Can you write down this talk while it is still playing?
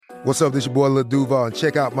What's up, this your boy Lil Duval, and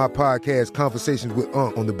check out my podcast, Conversations with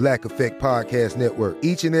Unc, on the Black Effect Podcast Network.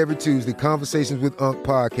 Each and every Tuesday, Conversations with Unc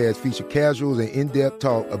podcast feature casuals and in-depth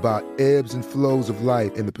talk about ebbs and flows of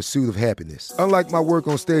life and the pursuit of happiness. Unlike my work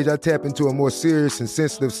on stage, I tap into a more serious and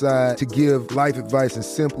sensitive side to give life advice and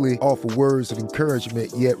simply offer words of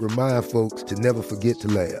encouragement, yet remind folks to never forget to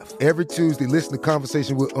laugh. Every Tuesday, listen to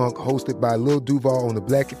Conversations with Unc, hosted by Lil Duval on the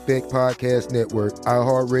Black Effect Podcast Network,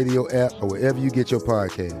 iHeartRadio app, or wherever you get your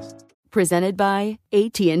podcasts. Presented by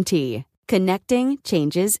AT&T. Connecting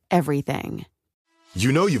changes everything.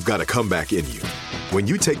 You know you've got a comeback in you. When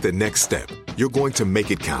you take the next step, you're going to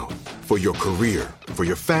make it count. For your career, for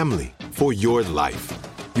your family, for your life.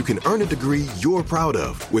 You can earn a degree you're proud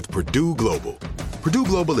of with Purdue Global. Purdue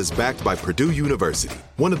Global is backed by Purdue University,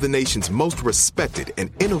 one of the nation's most respected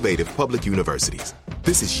and innovative public universities.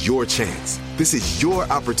 This is your chance. This is your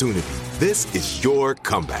opportunity. This is your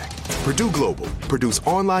comeback. Purdue Global, Purdue's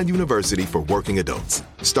online university for working adults.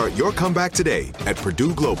 Start your comeback today at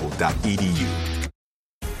purdueglobal.edu.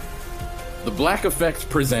 The Black Effect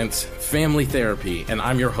presents Family Therapy, and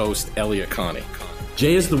I'm your host, Elliot Connie.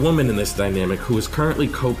 Jay is the woman in this dynamic who is currently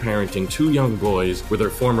co-parenting 2 young boys with her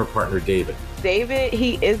former partner, David. David,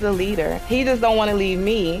 he is a leader. He just don't want to leave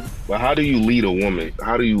me. But how do you lead a woman?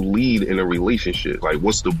 How do you lead in a relationship? Like,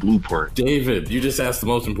 what's the blueprint? David, you just asked the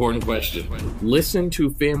most important question. Listen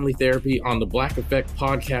to Family Therapy on the Black Effect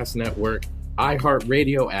Podcast Network,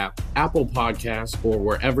 iHeartRadio app, Apple Podcasts, or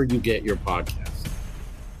wherever you get your podcasts.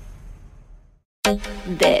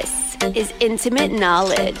 This is Intimate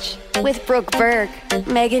Knowledge with Brooke Burke,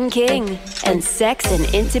 Megan King, and sex and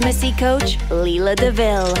intimacy coach Leela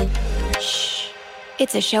DeVille. Shh,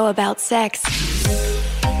 it's a show about sex.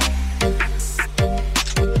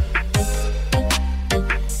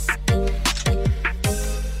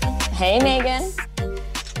 Hey, Megan.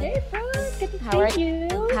 Hey, Brooke. Good to see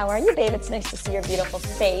you. How are you, babe? It's nice to see your beautiful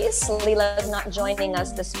face. Leela's not joining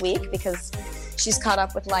us this week because she's caught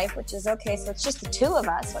up with life, which is okay. So it's just the 2 of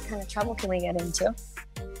us. What kind of trouble can we get into?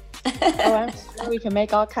 I'm sure we can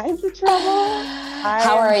make all kinds of trouble.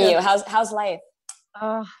 How are you? How's life?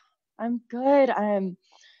 I'm good. I'm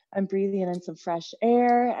breathing in some fresh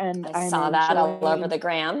air, and I saw that all over the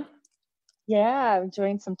gram. Yeah, I'm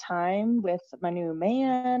enjoying some time with my new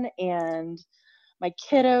man, and my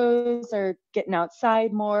kiddos are getting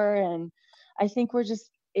outside more, and I think we're just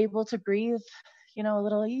able to breathe, a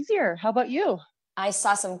little easier. How about you? I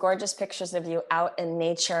saw some gorgeous pictures of you out in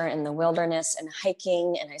nature, in the wilderness, and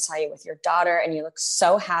hiking, and I saw you with your daughter, and you look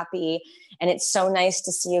so happy, and it's so nice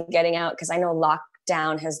to see you getting out, because I know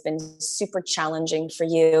lockdown has been super challenging for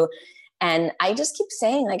you. And I just keep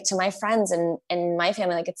saying, to my friends and my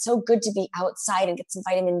family, it's so good to be outside and get some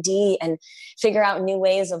vitamin D and figure out new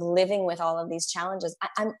ways of living with all of these challenges.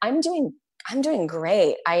 I'm doing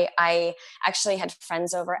great. I actually had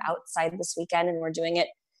friends over outside this weekend, and we're doing it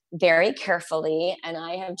very carefully. And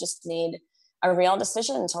I have just made a real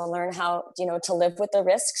decision to learn how, to live with the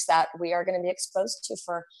risks that we are going to be exposed to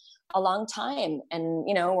for a long time. And,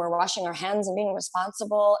 we're washing our hands and being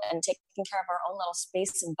responsible and taking care of our own little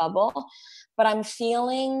space and bubble. But I'm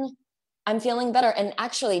feeling better. And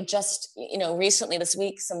actually just, recently this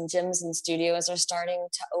week, some gyms and studios are starting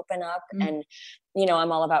to open up. Mm-hmm. And,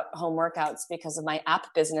 I'm all about home workouts because of my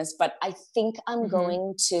app business, but I think I'm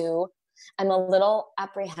I'm a little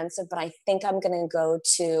apprehensive, but I think I'm going to go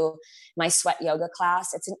to my sweat yoga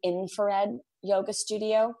class. It's an infrared yoga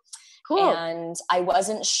studio. Cool. And I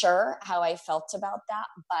wasn't sure how I felt about that,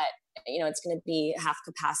 but it's going to be half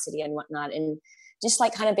capacity and whatnot. And just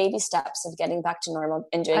kind of baby steps of getting back to normal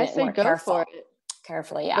and doing it more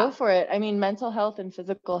carefully. Yeah. Go for it. I mean, mental health and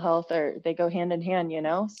physical health they go hand in hand,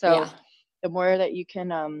 So yeah. The more that you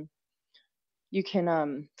can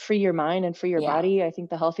free your mind and free your body, I think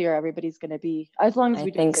the healthier everybody's going to be, as long as we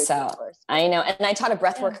do. I think so. Of course. I know. And I taught a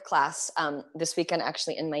breathwork class this weekend,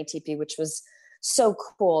 actually, in my teepee, which was so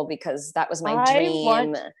cool because that was my dream. I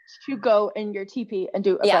want to go in your teepee and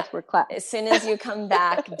do a breathwork class. As soon as you come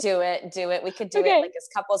back, do it. We could do it as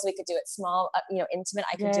couples. We could do it small, intimate.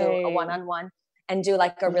 I could do a one-on-one and do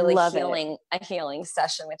a really healing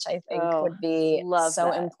session, which I think would be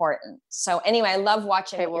so important. So anyway, I love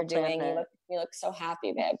watching what you're doing. You look so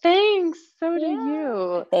happy, babe. Thanks. So do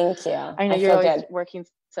you. Thank you. I know you're always working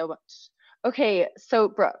so much. Okay. So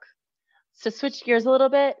Brooke, to switch gears a little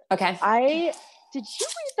bit. Okay. Did you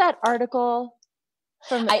read that article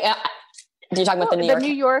from you're talking about the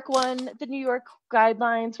New York one, the New York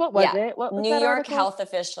guidelines? What was it? What was New that York article? health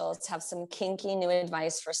officials have some kinky new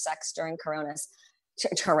advice for sex during coronas.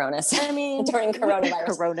 During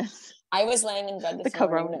coronavirus. I was laying in bed this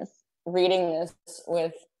morning reading this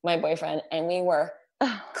with my boyfriend, and we were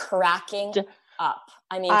cracking up.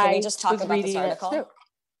 I mean, can we just talk about this article?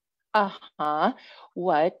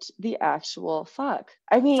 What the actual fuck?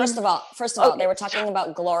 I mean, first of all, they were talking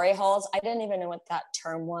about glory holes. I didn't even know what that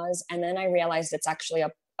term was. And then I realized it's actually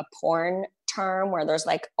a porn term where there's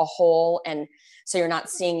like a hole, and so you're not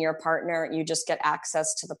seeing your partner, you just get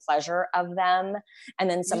access to the pleasure of them. And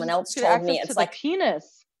then someone else told me it's like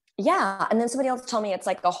penis. Yeah. And then somebody else told me it's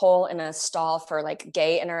like a hole in a stall for like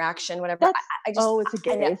gay interaction, whatever. It's a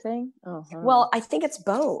gay thing? Well, I think it's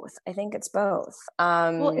both.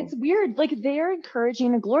 Well, it's weird. Like, they're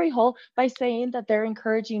encouraging a glory hole by saying that they're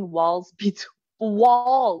encouraging walls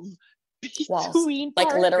between like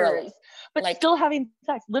partners, literally, but like, still having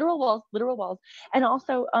sex. Literal walls. And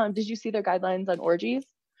also, did you see their guidelines on orgies?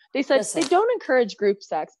 They said they don't encourage group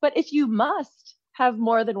sex, but if you must have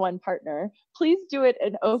more than one partner, please do it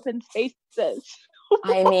in open spaces.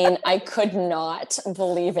 I mean, I could not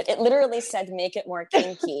believe it. It literally said, make it more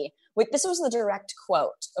kinky. This was the direct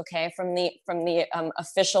quote, okay, from the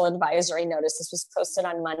official advisory notice. This was posted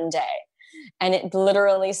on Monday. And it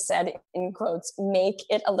literally said, in quotes, make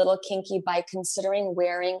it a little kinky by considering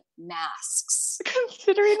wearing masks.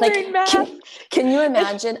 Wearing masks. Can you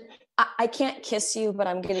imagine? I can't kiss you, but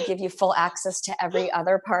I'm going to give you full access to every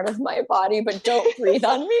other part of my body, but don't breathe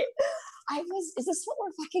on me. Is this what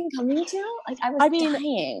we're fucking coming to? Like, I mean,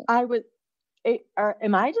 dying.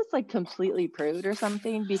 Am I just like completely prude or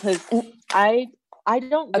something? Because I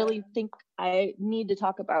don't really think I need to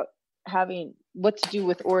talk about having what to do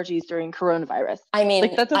with orgies during coronavirus. I mean,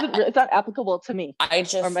 like, that doesn't, it's not applicable to me. I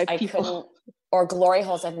couldn't, or glory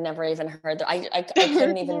holes. I've never even heard. I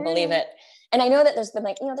couldn't even believe it. And I know that there's been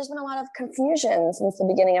there's been a lot of confusion since the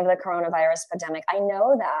beginning of the coronavirus pandemic. I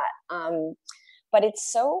know that. But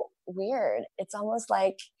it's so weird. It's almost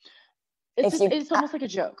like it's almost like a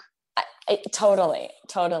joke. Totally.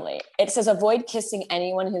 It says, avoid kissing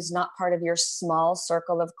anyone who's not part of your small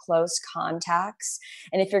circle of close contacts.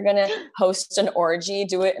 And if you're going to host an orgy,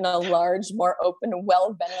 do it in a large, more open,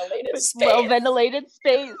 well-ventilated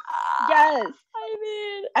space. Yes.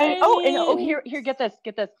 Here, get this.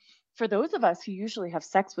 For those of us who usually have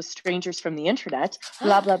sex with strangers from the internet,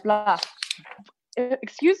 blah, blah, blah.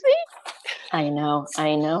 Excuse me? I know. It's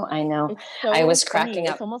so I was funny. cracking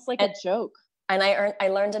up. It's almost like a joke. And I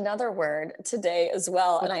learned another word today as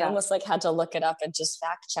well. What's that? Almost like had to look it up and just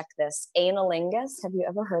fact check this. Analingus. Have you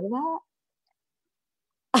ever heard of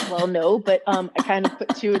that? Well, no, but I kind of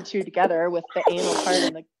put two and two together with the anal part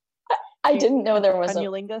and the. I didn't know there was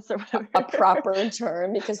a proper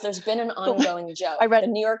term, because there's been an ongoing joke. I read the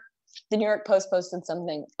New York Post posted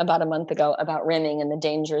something about a month ago about rimming and the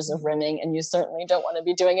dangers of rimming. And you certainly don't want to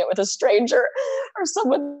be doing it with a stranger or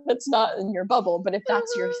someone that's not in your bubble. But if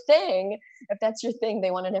that's your thing,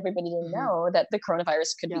 they wanted everybody to know that the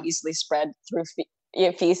coronavirus could be easily spread through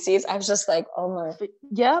feces. I was just like, oh my.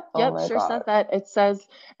 Yep. Sure God. Says that. It says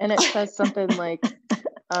something like,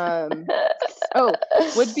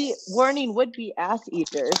 would be ass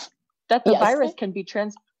eaters, that the virus can be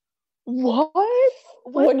What?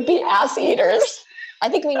 Would be ass eaters. I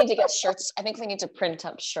think we need to get shirts. I think we need to print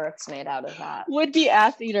up shirts made out of that. Would be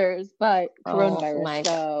ass eaters, but coronavirus. My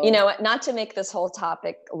God. You know what? Not to make this whole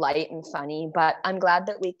topic light and funny, but I'm glad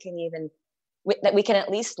that we can at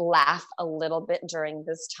least laugh a little bit during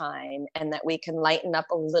this time, and that we can lighten up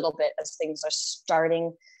a little bit as things are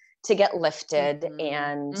starting to get lifted.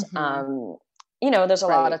 And there's a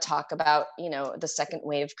lot of talk about, the second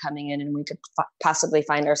wave coming in, and we could possibly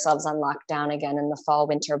find ourselves on lockdown again in the fall,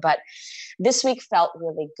 winter. But this week felt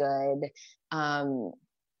really good.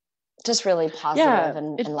 Just really positive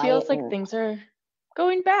and it light. Feels like things are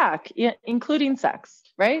going back, including sex,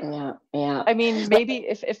 right? Yeah. I mean, maybe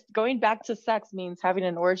if going back to sex means having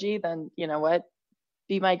an orgy, then you know what?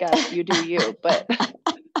 Be my guest, you do you. But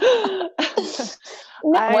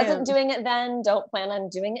wasn't doing it then, don't plan on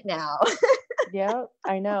doing it now. Yeah,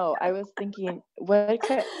 I know. I was thinking,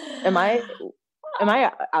 am I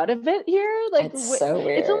out of it here? Like, it's so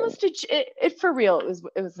weird. It's almost for real.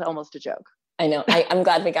 It was almost a joke. I know. I'm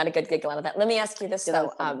glad we got a good giggle out of that. Let me ask you this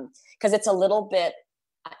though, because it's a little bit,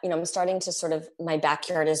 I'm starting to sort of, my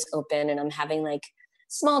backyard is open and I'm having like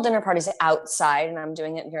small dinner parties outside, and I'm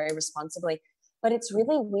doing it very responsibly. But it's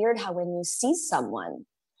really weird how when you see someone,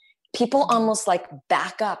 people almost like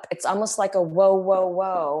back up. It's almost like a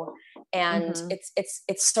whoa. And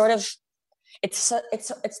it's sort of,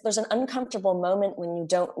 there's an uncomfortable moment when you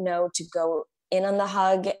don't know to go in on the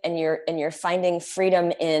hug, and you're finding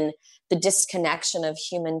freedom in the disconnection of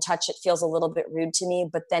human touch. It feels a little bit rude to me,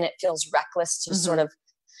 but then it feels reckless to sort of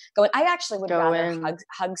go in. I actually would rather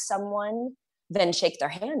hug someone than shake their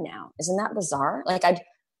hand now. Isn't that bizarre? Like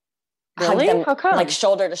Really? hug them How come? like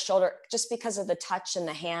shoulder to shoulder, just because of the touch and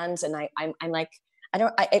the hands. And I'm like,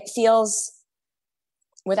 it feels,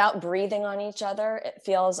 without breathing on each other, it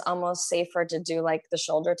feels almost safer to do like the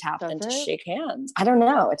shoulder tap than to shake hands. I don't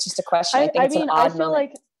know. It's just a question. I think it's an odd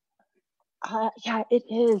moment. Yeah, it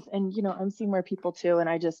is. And, I'm seeing more people too. And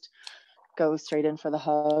I just go straight in for the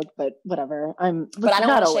hug, but whatever. But I don't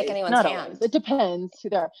want to shake anyone's hand. Always. It depends who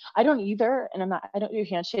they are. I don't either. And I don't do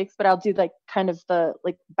handshakes, but I'll do like kind of the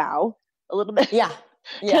like bow a little bit. Yeah.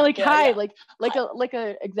 Hi, like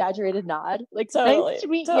a exaggerated nod, like totally, nice to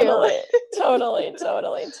meet you. Totally.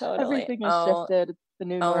 Everything has shifted. It's the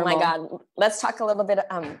new normal. Oh my God. Let's talk a little bit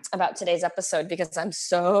about today's episode, because I'm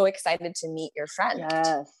so excited to meet your friend.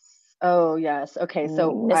 Yes. Oh yes. Okay.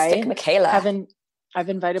 So Mystic Michaela. I've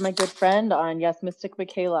invited my good friend on. Yes, Mystic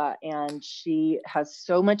Michaela, and she has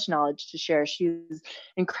so much knowledge to share. She's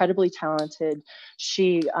incredibly talented.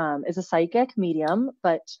 She is a psychic medium,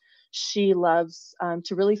 but she loves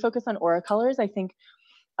to really focus on aura colors. I think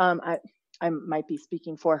I might be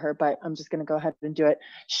speaking for her, but I'm just going to go ahead and do it.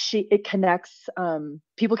 It connects,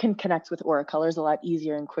 people can connect with aura colors a lot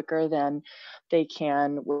easier and quicker than they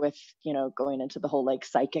can with, going into the whole like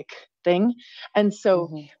psychic thing. And so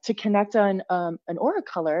to connect on an aura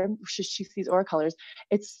color, she sees aura colors,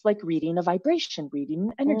 it's like reading a vibration,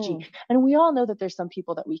 reading energy. And we all know that there's some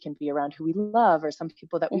people that we can be around who we love, or some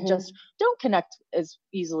people that we just don't connect as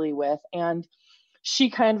easily with. And she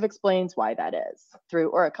kind of explains why that is through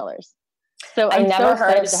aura colors. So I'm so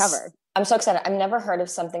excited to have her. I'm so excited. I've never heard of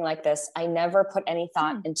something like this. I never put any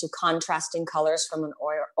thought into contrasting colors from an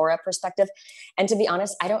aura perspective. And to be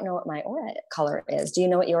honest, I don't know what my aura color is. Do you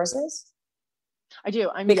know what yours is? I do.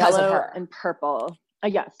 I'm because yellow of her. And purple.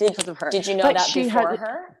 Yes, because of her. Did you know that before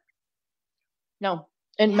her? No,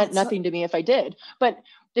 it meant nothing to me if I did. But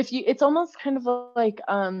it's almost kind of like,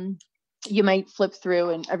 you might flip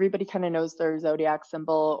through and everybody kind of knows their zodiac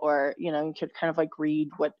symbol, or, you could kind of like read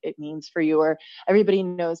what it means for you, or everybody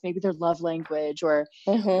knows maybe their love language, or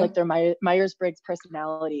like their Myers-Briggs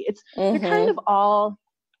personality. They're kind of all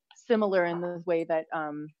similar in the way that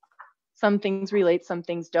some things relate, some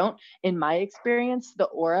things don't. In my experience, the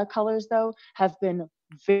aura colors though have been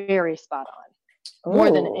very spot on,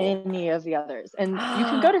 more than any of the others. And you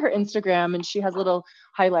can go to her Instagram and she has little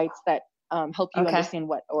highlights that help you understand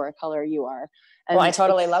what aura color you are. And I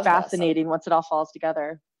totally love that. Fascinating once it all falls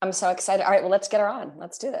together. I'm so excited. All right, well, let's get her on.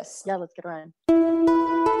 Let's do this. Yeah, let's get her on.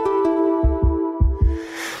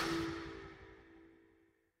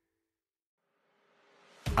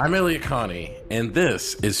 I'm Elliot Connie, and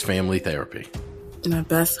this is Family Therapy. My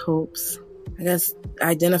best hopes, I guess,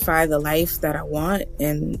 identify the life that I want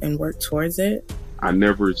and work towards it. I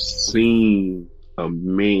never seen a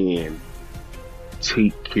man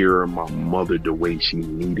take care of my mother the way she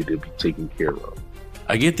needed to be taken care of.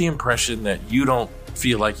 I get the impression that you don't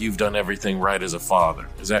feel like you've done everything right as a father.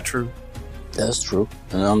 Is that true? That's true,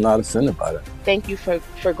 and I'm not offended by that. Thank you for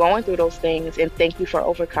going through those things, and thank you for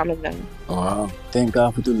overcoming them. Wow. Thank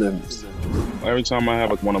God for deliverance. Every time I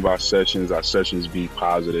have one of our sessions be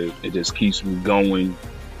positive. It just keeps me going.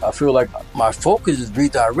 I feel like my focus is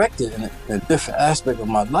redirected in a different aspect of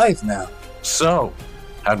my life now. So,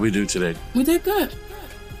 how'd we do today? We did good.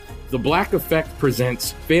 The Black Effect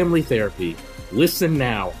presents Family Therapy. Listen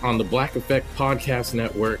now on the Black Effect Podcast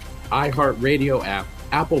Network, iHeartRadio app,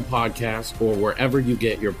 Apple Podcasts, or wherever you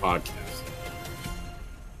get your podcasts.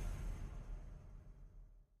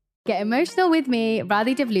 Get emotional with me,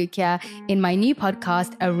 Radhi Devlukia, in my new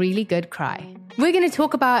podcast, A Really Good Cry. We're going to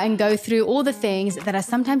talk about and go through all the things that are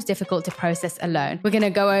sometimes difficult to process alone. We're going to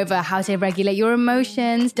go over how to regulate your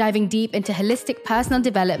emotions, diving deep into holistic personal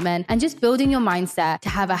development, and just building your mindset to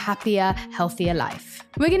have a happier, healthier life.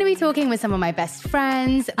 We're going to be talking with some of my best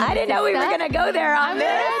friends. I didn't know we were going to go there on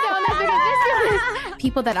this.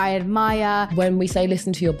 People that I admire. When we say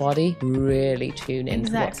listen to your body, really tune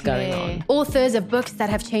into what's going on. Authors of books that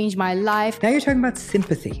have changed my life. Now you're talking about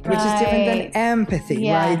sympathy, which is different than empathy,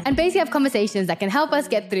 right? And basically have conversations that can help us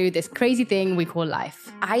get through this crazy thing we call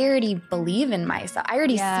life. I already believe in myself. I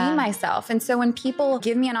already see myself. And so when people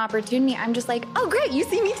give me an opportunity, I'm just like, oh, great, you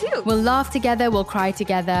see me too. We'll laugh together, we'll cry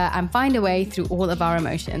together, and find a way through all of our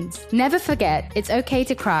emotions. Never forget, it's okay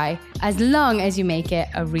to cry, as long as you make it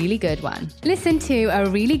a really good one. Listen to A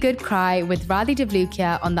Really Good Cry with Radhi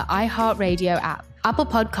Devlukia on the iHeartRadio app, Apple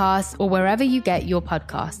Podcasts, or wherever you get your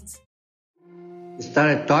podcasts. We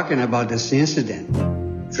started talking about this incident.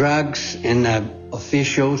 Drugs and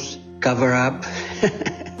officials cover up.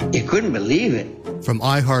 You couldn't believe it. From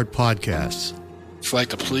iHeart Podcasts. It's like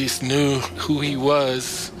the police knew who he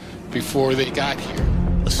was before they got here.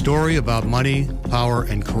 A story about money, power,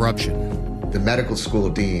 and corruption. the medical school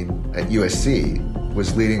dean at USC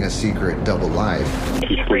was leading a secret double life. Is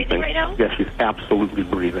she breathing right now? Yes, she's absolutely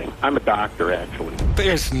breathing. I'm a doctor, actually.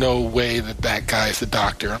 There's no way that guy's a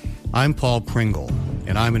doctor. I'm Paul Pringle,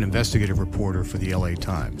 and I'm an investigative reporter for the LA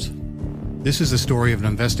Times. This is the story of an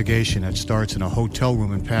investigation that starts in a hotel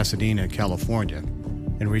room in Pasadena, California,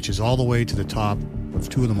 and reaches all the way to the top of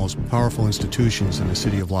two of the most powerful institutions in the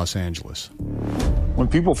city of Los Angeles. When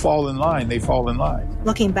people fall in line, they fall in line.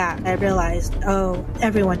 Looking back, I realized,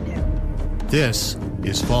 everyone knew. This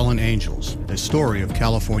is Fallen Angels, a story of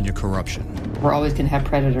California corruption. We're always going to have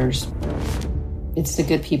predators. It's the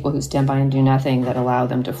good people who stand by and do nothing that allow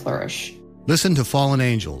them to flourish. Listen to Fallen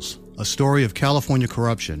Angels, a story of California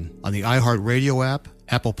corruption on the iHeartRadio app,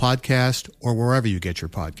 Apple Podcast, or wherever you get your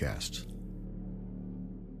podcasts.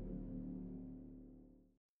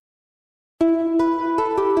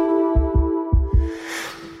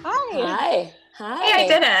 Hi. Hey, I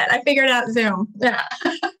did it. I figured out Zoom. Yeah.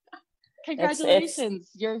 Congratulations.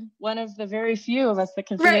 You're one of the very few of us that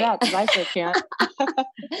can figure it out, because I still can't.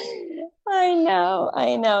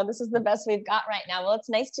 I know. This is the best we've got right now. Well, it's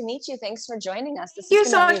nice to meet you. Thanks for joining us. Thank you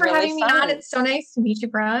so much for having me on. It's so nice to meet you,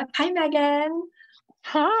 Brooke. Hi, Megan.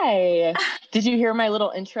 Hi. Did you hear my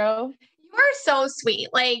little intro? You are so sweet.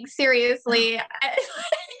 Like, seriously.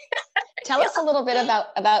 Tell us a little bit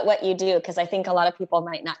about what you do, because I think a lot of people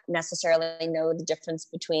might not necessarily know the difference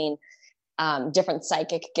between different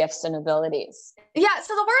psychic gifts and abilities. Yeah,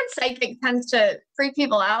 so the word psychic tends to freak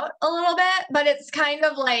people out a little bit, but it's kind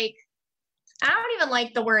of like, I don't even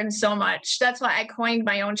like the word so much. That's why I coined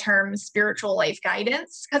my own term, spiritual life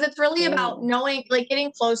guidance, because it's really about knowing, like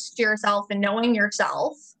getting close to yourself and knowing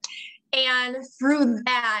yourself. And through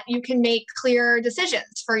that, you can make clear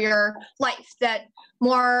decisions for your life that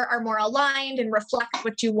are more aligned and reflect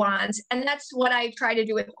what you want. And that's what I try to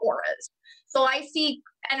do with auras. So I see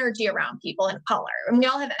energy around people in color, and we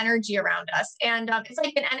all have energy around us. And it's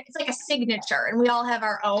like a signature, and we all have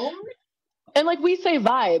our own. And like we say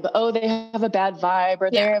vibe, they have a bad vibe,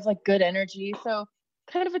 or they have like good energy. So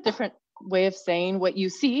kind of a different way of saying what you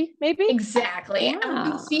see, maybe. Exactly. Yeah.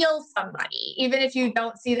 And you feel somebody, even if you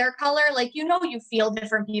don't see their color, like, you feel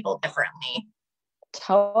different people differently.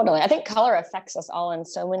 Totally. I think color affects us all in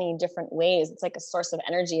so many different ways. It's like a source of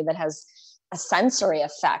energy that has a sensory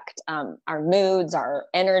effect. Our moods, our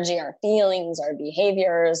energy, our feelings, our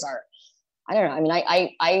behaviors, I don't know. I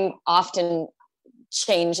mean, I often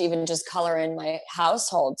change even just color in my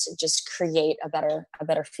household to just create a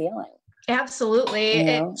better feeling. Absolutely.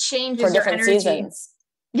 It changes for your different energy. seasons.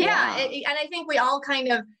 Yeah. And I think we all kind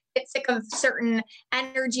of get sick of certain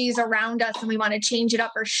energies around us, and we want to change it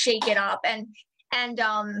up or shake it up. And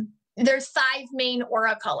there's 5 main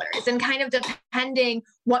aura colors, and kind of depending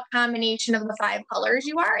what combination of the 5 colors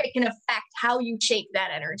you are, it can affect how you shake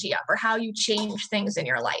that energy up or how you change things in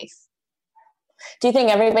your life. Do you think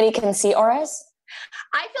everybody can see auras?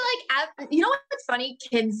 I feel like, you know what's funny?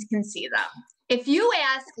 Kids can see them. If you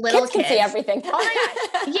ask little kids, can see everything. Oh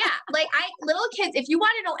my God. Yeah. Like little kids, if you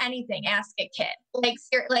want to know anything, ask a kid.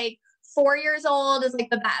 Like 4 years old is like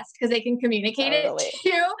the best, because they can communicate it to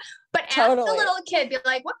you. But ask a little kid, be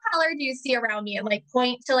like, what color do you see around me? And like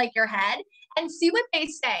point to like your head and see what they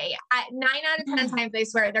say. 9 out of 10 times, they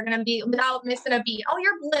swear they're going to be, without missing a beat, oh,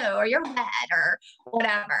 you're blue or you're red or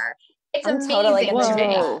whatever. It's amazing. Totally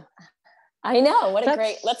I know. What a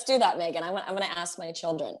great, let's do that, Megan. I'm going to ask my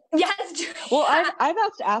children. Yes. Well, I've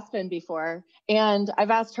asked Aspen before, and I've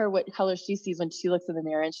asked her what color she sees when she looks in the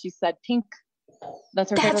mirror, and she said pink. That's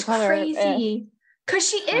her favorite color. That's crazy. Because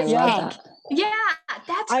she is pink. Yeah,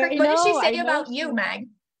 that's great. What did she say about you, Meg?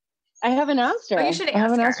 I haven't asked her. Oh, you should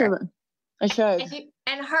ask her. I should.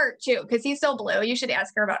 And Hart, too, because he's so blue. You should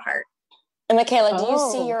ask her about Hart. And Michaela, do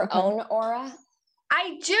you see your own aura?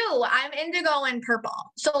 I do. I'm indigo and purple.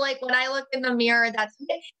 So like when I look in the mirror,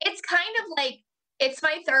 it's kind of like, it's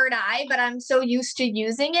my third eye, but I'm so used to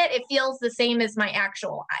using it. It feels the same as my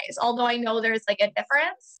actual eyes, although I know there's like a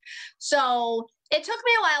difference. So it took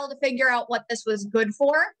me a while to figure out what this was good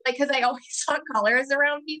for, like, because I always saw colors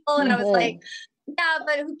around people, and I was like, yeah,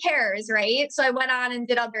 but who cares, right? So I went on and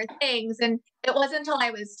did other things, and it wasn't until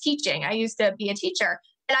I was teaching. I used to be a teacher.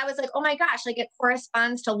 And I was like, oh my gosh, like it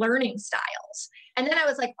corresponds to learning styles. And then I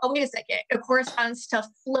was like, oh, wait a second, it corresponds to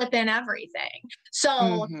flipping everything.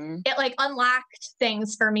 So it like unlocked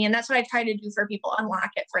things for me. And that's what I try to do for people,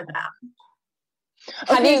 unlock it for them.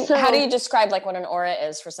 How do you describe like what an aura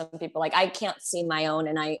is for some people? Like I can't see my own,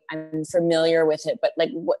 and I'm familiar with it, but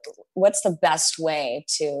like what's the best way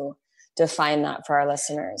to define that for our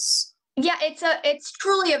listeners? Yeah, it's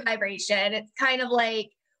truly a vibration. It's kind of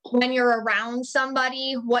like when you're around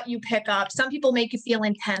somebody, what you pick up. Some people make you feel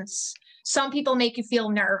intense. Some people make you feel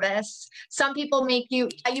nervous. Some people make you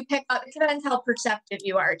pick up. It depends how perceptive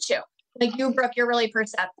you are too. Like you, Brooke, you're really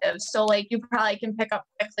perceptive. So like you probably can pick up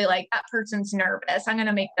quickly, like that person's nervous. I'm going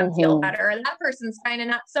to make them feel better. And that person's kind of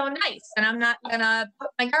not so nice. And I'm not going to put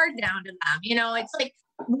my guard down to them. You know, it's like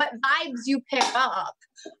what vibes you pick up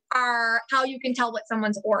are how you can tell what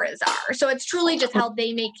someone's auras are. So it's truly just how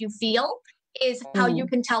they make you feel is how you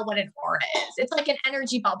can tell what an aura is. It's like an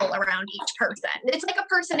energy bubble around each person. It's like a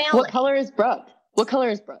personality. What color is Brooke? What color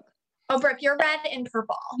is Brooke? Oh, Brooke, you're red and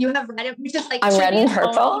purple. You have red, which is like I'm red and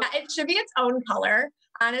purple. Yeah, it should be its own color,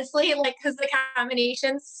 honestly. Like, because the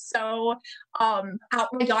combination's so.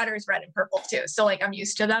 My daughter's red and purple too, so like I'm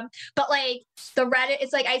used to them. But like the red,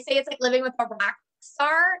 it's like I say, it's like living with a rock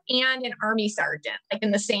star and an army sergeant, like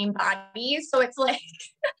in the same body. So it's like.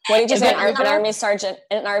 What did you say? An army sergeant?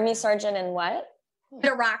 An army sergeant and what?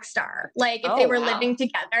 A rock star. Like if they were living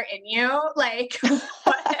together in you, like.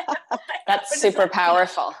 That's super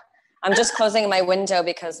powerful. I'm just closing my window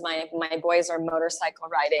because my boys are motorcycle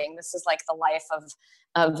riding. This is like the life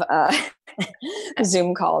of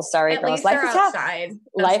Zoom calls. Sorry, At girls. least they're outside.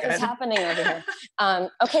 Life is happening over here.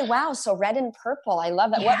 Okay, wow. So red and purple. I love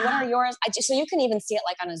that. Yeah. What are yours? So you can even see it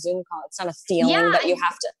like on a Zoom call. It's not a feeling that you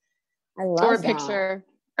have to. I love or a that. picture.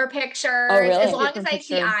 Or pictures. Oh, really? As long as I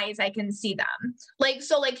see eyes, I can see them. Like,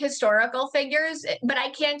 so like historical figures, but I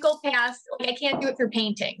can't go past, like I can't do it through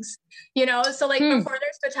paintings, you know? So like before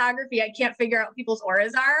there's photography, I can't figure out what people's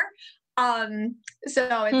auras are.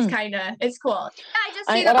 So it's kind of, it's cool. Yeah, I just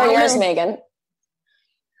see what are yours, Megan?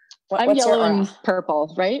 I'm yellow and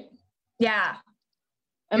purple, right? Yeah.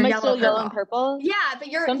 Am I still yellow and purple? Yeah, but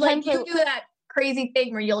you're sometimes like, you do that crazy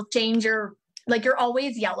thing where you'll change your, like you're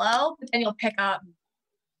always yellow, but then you'll pick up.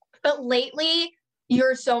 But lately,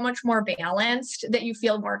 you're so much more balanced that you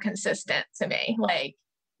feel more consistent to me. Like,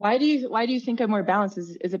 why do you think I'm more balanced?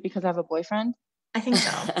 Is it because I have a boyfriend? I think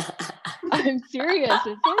so. I'm serious. Is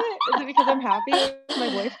it? Is it because I'm happy with my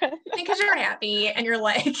boyfriend? I think because you're happy and you're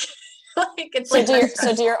like it's so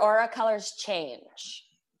like. Do your aura colors change?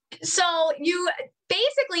 So you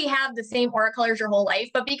basically have the same aura colors your whole life,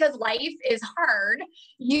 but because life is hard,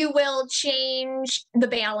 you will change the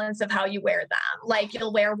balance of how you wear them. Like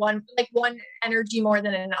you'll wear one energy more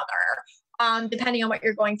than another, depending on what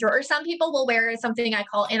you're going through. Or some people will wear something I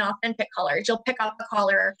call inauthentic colors. You'll pick up a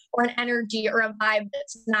color or an energy or a vibe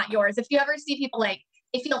that's not yours. If you ever see people like,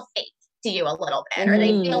 they feel fake to you a little bit, or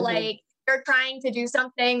they feel like they're trying to do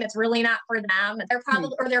something that's really not for them. They're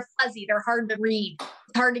probably, or they're fuzzy. They're hard to read.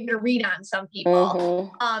 It's hard to get a read on some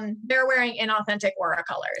people. They're wearing inauthentic aura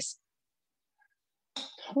colors.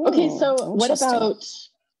 Okay. So what about,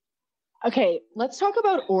 let's talk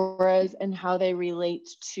about auras and how they relate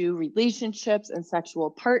to relationships and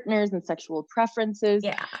sexual partners and sexual preferences.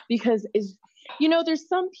 Yeah. Because there's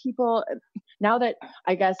some people now that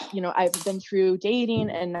I guess, I've been through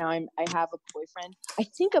dating and now I have a boyfriend. I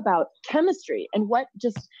think about chemistry and what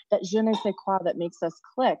just that je ne sais quoi that makes us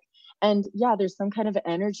click. And yeah, there's some kind of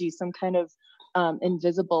energy, some kind of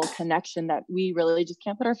invisible connection that we really just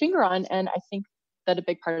can't put our finger on. And I think that a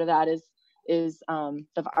big part of that is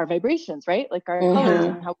our vibrations, right? Like our colors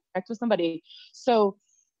and how we connect with somebody. So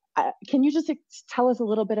can you just tell us a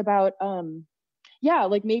little bit about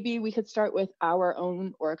like maybe we could start with our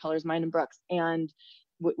own aura colors, mine and Brooke's, and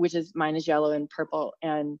mine is yellow and purple,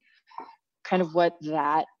 and kind of what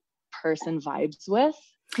that person vibes with.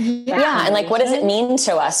 Yeah. And like, what does it mean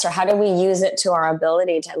to us, or how do we use it to our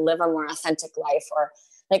ability to live a more authentic life? Or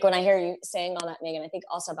like when I hear you saying all that, Megan, I think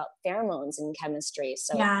also about pheromones and chemistry.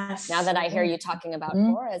 So now that I hear you talking about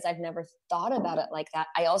auras, I've never thought about it like that.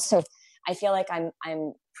 I feel like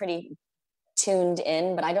I'm pretty tuned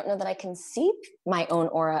in, but I don't know that I can see my own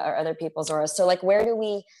aura or other people's auras. So like,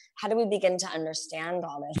 how do we begin to understand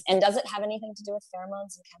all this? And does it have anything to do with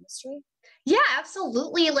pheromones and chemistry? Yeah,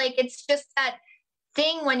 absolutely. Like, it's just that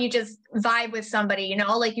thing when you just vibe with somebody,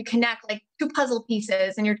 like you connect like two puzzle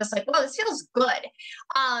pieces and you're just like, oh, this feels good.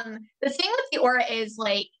 The thing with the aura is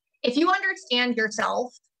like, if you understand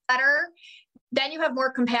yourself better, then you have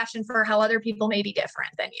more compassion for how other people may be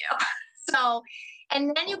different than you. So,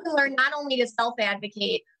 and then you can learn not only to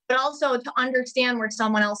self-advocate, but also to understand where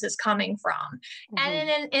someone else is coming from. And in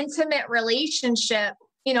an intimate relationship,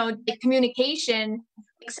 the communication,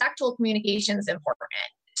 like sexual communication is important.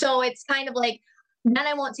 So it's kind of like, then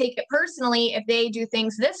I won't take it personally if they do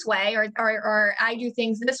things this way or I do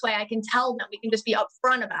things this way. I can tell them. We can just be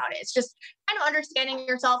upfront about it. It's just kind of understanding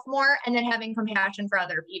yourself more and then having compassion for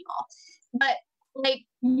other people. But like,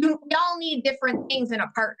 we all need different things in a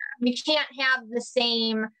partner. We can't have the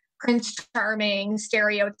same Prince Charming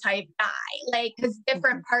stereotype guy, like, because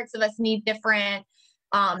different parts of us need different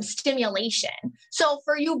stimulation. So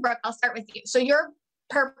for you, Brooke, I'll start with you. So you're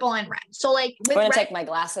purple and red. So like with I'm going to red, take my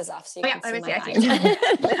glasses off so you can see my I eyes.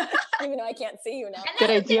 Even though I can't see you now. Good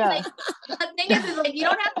idea. The thing is like, you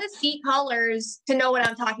don't have to see colors to know what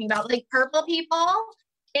I'm talking about. Like purple people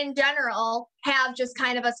in general have just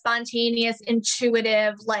kind of a spontaneous,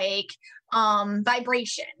 intuitive, like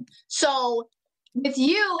vibration. So with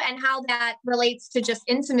you and how that relates to just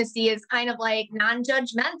intimacy is kind of like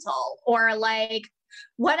non-judgmental or like,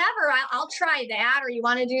 whatever, I'll try that, or you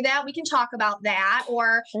want to do that, we can talk about that,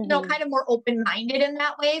 or, you know, kind of more open-minded in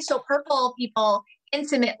that way. So purple people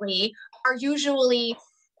intimately are usually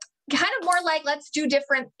kind of more like, let's do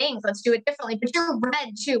different things. Let's do it differently. But you're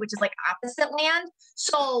red too, which is like opposite land.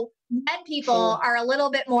 So red people are a little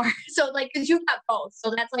bit more, so like, cause you've got both.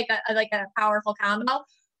 So that's like a powerful combo.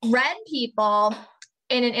 Red people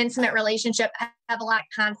in an intimate relationship have a lot of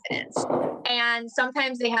confidence, and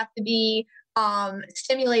sometimes they have to be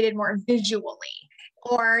stimulated more visually,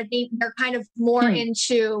 or they're kind of more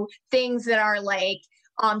into things that are like,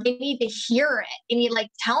 they need to hear it. They need like,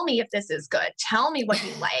 tell me if this is good. Tell me what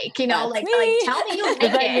you like, you know, like tell me you like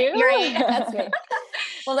it. Right? That's me.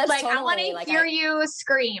 Well, that's like, totally, I want to hear you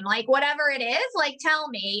scream, like whatever it is, like tell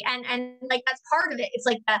me. And like, that's part of it. It's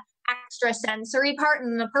like the extra sensory part,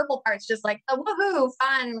 and the purple part's just like the woohoo,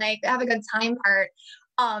 fun, like have a good time part.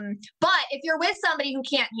 But if you're with somebody who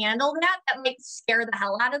can't handle that might scare the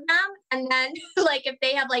hell out of them. And then like, if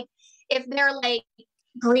they have like, if they're like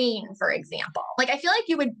green, for example, like, I feel like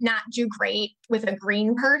you would not do great with a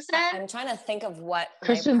green person. I'm trying to think of what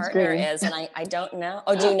Christian's my partner green. is, and I don't know.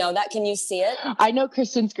 Oh, do you know that? Can you see it? I know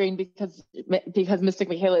Christian's green because Mystic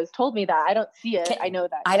Michaela has told me that. I don't see it. I know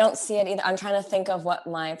that. I don't see it either. I'm trying to think of what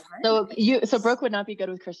my partner So Brooke would not be good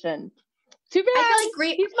with Christian. Too bad. I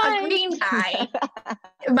feel like a green guy.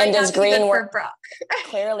 And does green work for Brooke?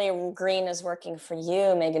 Clearly green is working for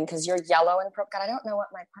you, Megan, because you're yellow and purple. God, I don't know what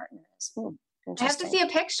my partner is. I have to see a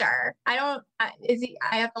picture. I don't,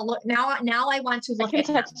 I have to look now. I want to look I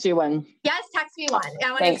can text you one. Yes, text me one. I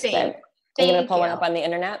want Thanks, to see. Ben. You're going to pull one up on the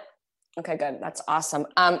internet? Okay, good. That's awesome.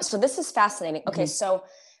 So this is fascinating. Okay.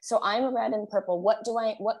 So I'm red and purple. What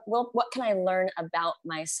can I learn about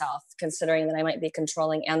myself, considering that I might be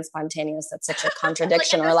controlling and spontaneous? That's such a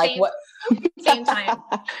contradiction. Same time.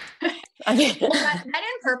 Well, red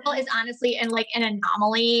and purple is honestly in like an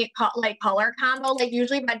anomaly, like color combo. Like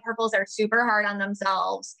usually red purples are super hard on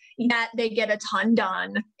themselves, yet they get a ton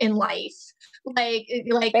done in life. Like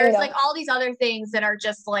there's like all these other things that are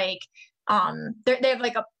just like, they have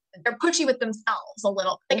like they're pushy with themselves a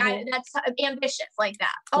little. Like that's ambitious like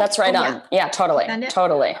that. Oh, that's right on. Yeah, totally.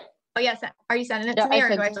 Totally. Oh yes. Are you sending it to me, or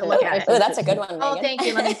do I have to look at it? Oh, that's a good one, Megan. Oh, thank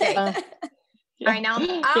you. Let me see. I know.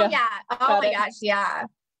 Oh yeah. Oh my gosh. Yeah.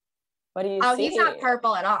 What do you see? He's not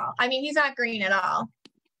purple at all. I mean, he's not green at all.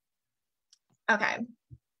 Okay.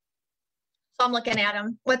 So I'm looking at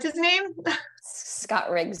him. What's his name? Scott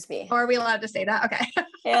Rigsby. Or are we allowed to say that? Okay.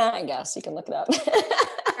 Yeah, I guess you can look it up.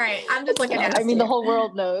 All right. I'm just looking at him. I mean, the whole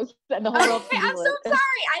world knows. And the whole world I'm so sorry.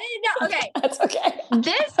 I didn't know. Okay. That's okay.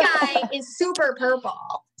 This guy is super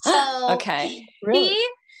purple. So really?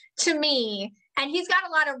 To me, and he's got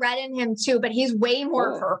a lot of red in him too, but he's way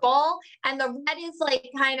more purple. And the red is like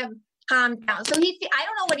kind of calmed down. So I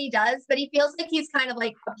don't know what he does, but he feels like he's kind of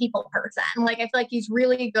like a people person. Like, I feel like he's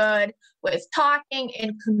really good with talking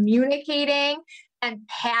and communicating and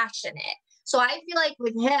passionate. So I feel like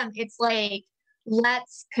with him, it's like,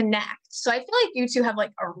 let's connect. So I feel like you two have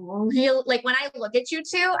like a real, like when I look at you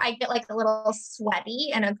two, I get like a little sweaty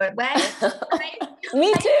in a good way. Right?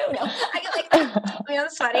 Me too. No. I get like, I'm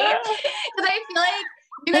sweaty because I feel like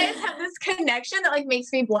you guys have this connection that like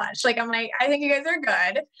makes me blush. Like I'm like, I think you guys are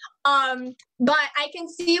good. But I can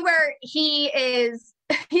see where he is.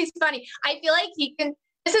 He's funny. I feel like he can.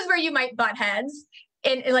 This is where you might butt heads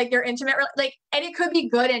in like your intimate, like, and it could be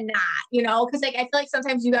good and not, you know, because like I feel like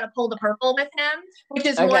sometimes you got to pull the purple with him, which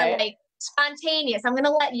is more like spontaneous. I'm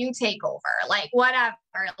gonna let you take over, like whatever,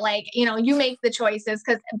 like, you know, you make the choices.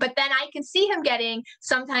 But then I can see him getting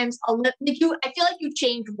sometimes a little I feel like you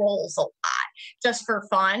change roles a lot just for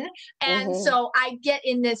fun. And so I get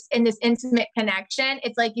in this intimate connection,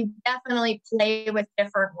 it's like you definitely play with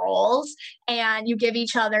different roles and you give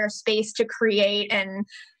each other space to create. And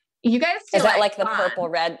you guys is that like the purple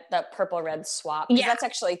red swap? Yeah, that's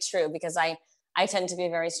actually true, because I tend to be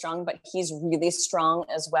very strong, but he's really strong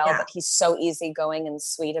as well. Yeah. But he's so easygoing and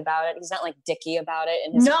sweet about it. He's not like dicky about it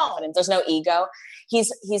in his confidence. There's no ego.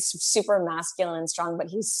 He's super masculine and strong, but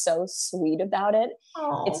he's so sweet about it.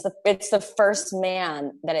 Oh. It's the first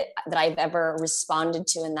man that I've ever responded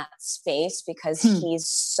to in that space, because he's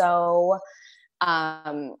so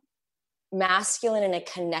masculine in a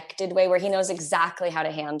connected way where he knows exactly how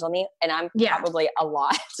to handle me. And I'm probably a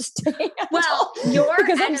lot to handle. Well, your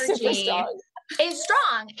because I'm energy super strong. is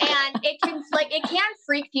strong, and it can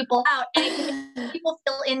freak people out, and it can make people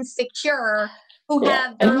feel insecure who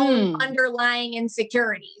have their own underlying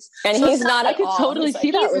insecurities. And so he's not I at could all. totally He's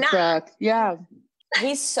see like, that with Brooke. Yeah.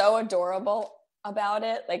 He's so adorable about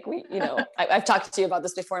it. Like I've talked to you about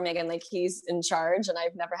this before, Megan, like he's in charge, and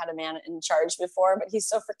I've never had a man in charge before, but he's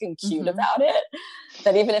so freaking cute about it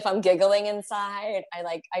that even if I'm giggling inside,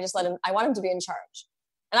 I just let him, I want him to be in charge.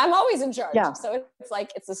 And I'm always in charge. Yeah. So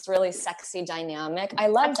it's this really sexy dynamic. I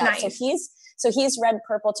love that. Nice. So he's red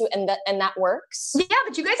purple too. And that works. Yeah.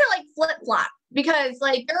 But you guys are like flip flop because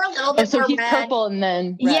like you're a little bit more he's red. Purple and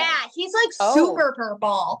then red. Yeah. He's like super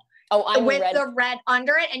purple. Oh, I'm with red. The red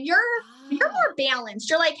under it. And you're more balanced.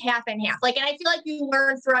 You're like half and half. Like, and I feel like you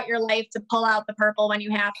learn throughout your life to pull out the purple when you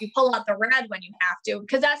have to, pull out the red when you have to,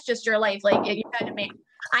 because that's just your life. Like you had to make,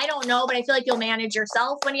 I don't know, but I feel like you'll manage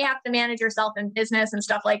yourself when you have to manage yourself in business and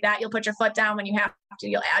stuff like that. You'll put your foot down when you have to,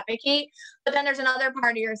 you'll advocate. But then there's another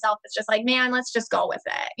part of yourself that's just like, man, let's just go with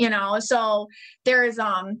it, So there's,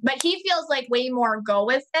 but he feels like way more go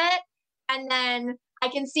with it. And then I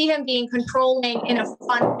can see him being controlling in a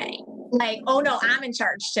fun way. Like, oh no, I'm in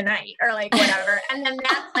charge tonight or like whatever. And then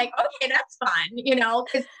that's like, okay, that's fun,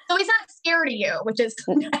 so he's not scared of you, which is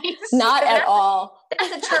nice. Not at all.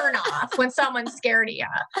 That's a turn off when someone's scared of you.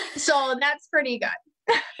 So that's pretty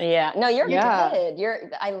good. Yeah. No, you're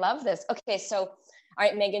good. I love this. Okay. So, all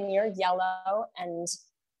right, Megan, you're yellow and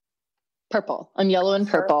purple. I'm yellow and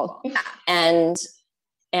purple. Yeah. And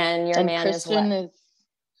your man Christian is what?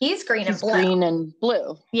 He's green and blue. Green and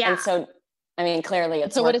blue. Yeah. And so, I mean, clearly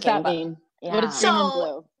it's so. Working, what does that mean? Yeah. What is green and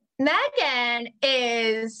blue? Megan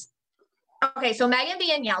is okay. So Megan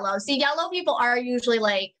being yellow. See, yellow people are usually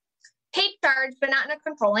like take charge, but not in a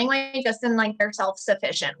controlling way, just in like their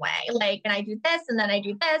self-sufficient way. Like, and I do this, and then I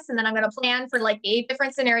do this, and then I'm going to plan for like 8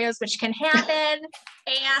 different scenarios which can happen,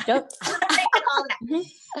 and all that.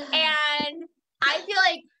 And I feel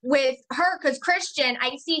like with her, because Christian,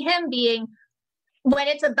 I see him being. When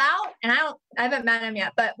it's about, and I haven't met him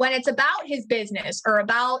yet, but when it's about his business or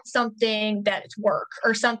about something that's work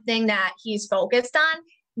or something that he's focused on,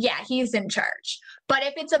 yeah, he's in charge. But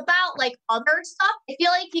if it's about like other stuff, I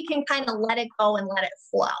feel like he can kind of let it go and let it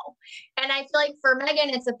flow. And I feel like for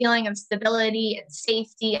Megan, it's a feeling of stability and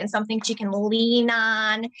safety and something she can lean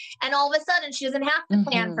on. And all of a sudden, she doesn't have to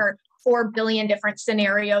plan for 4 billion different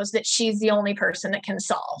scenarios that she's the only person that can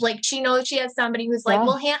solve. Like she knows she has somebody who's like,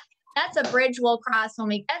 well, that's a bridge we'll cross when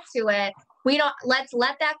we get to it. Let's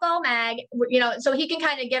let that go, Meg. So he can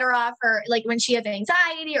kind of get her off her, like when she has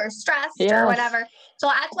anxiety or stressed or whatever. So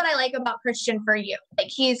that's what I like about Christian for you. Like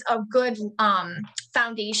he's a good,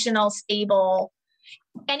 foundational, stable,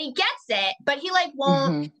 and he gets it, but he like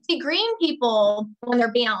won't see green people when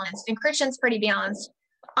they're balanced, and Christian's pretty balanced.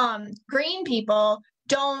 Green people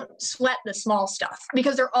don't sweat the small stuff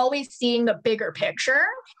because they're always seeing the bigger picture.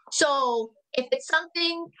 So if it's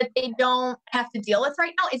something that they don't have to deal with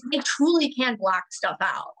right now, is they truly can block stuff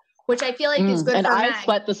out, which I feel like is good for Meg. And I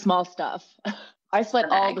sweat the small stuff. I sweat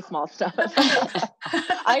all the small stuff.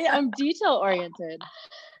 I am detail oriented.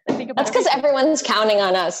 That's because everyone's counting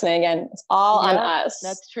on us, Megan. It's all on us.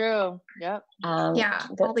 That's true. Yep. All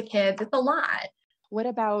the kids. It's a lot. What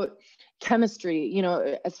about chemistry?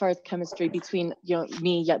 As far as chemistry between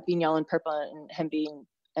me being yellow and purple and him being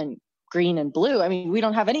green and blue. I mean, we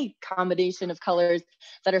don't have any combination of colors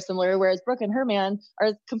that are similar, whereas Brooke and her man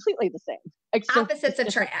are completely the same. Opposites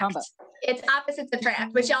attract. It's opposites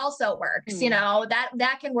attract, which also works.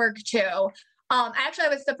 That can work too. Actually, I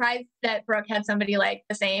was surprised that Brooke had somebody like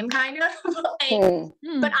the same kind of,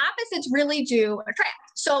 but opposites really do attract.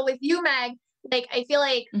 So with you, Meg, like I feel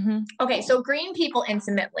like, okay, so green people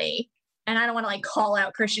intimately, and I don't want to like call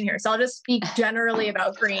out Christian here, so I'll just speak generally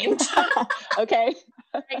about green. Okay.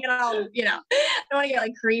 I get all, I don't want to get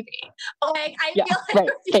like creepy. But like I feel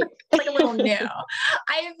like like a little new.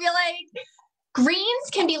 I feel like greens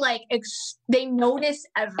can be like they notice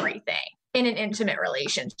everything in an intimate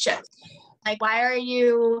relationship. Like, why are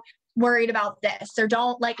you worried about this? Or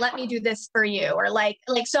don't let me do this for you. Or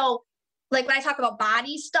so when I talk about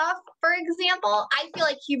body stuff, for example, I feel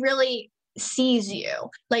like he really sees you,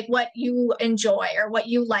 like what you enjoy or what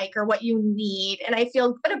you like or what you need. And I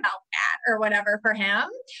feel good about that or whatever for him.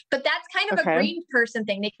 But that's kind of a green person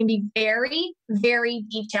thing. They can be very, very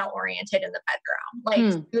detail oriented in the bedroom,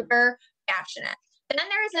 like super passionate. And then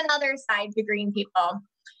there's another side to green people,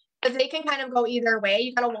 because they can kind of go either way.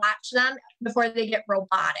 You got to watch them before they get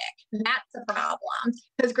robotic. That's a problem,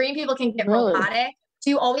 because green people can get robotic So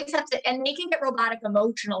you always have to, and they can get robotic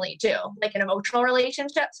emotionally too, like in emotional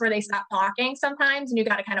relationships where they stop talking sometimes and you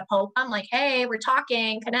got to kind of poke them like, hey, we're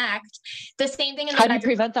talking, connect. The same thing in the How do you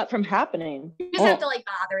prevent that from happening? You just have to like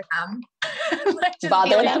bother them.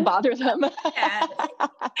 Like, bother them. Yeah.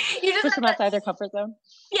 You just push them outside their comfort zone.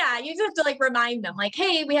 Yeah, you just have to like remind them like,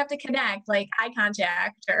 hey, we have to connect, like eye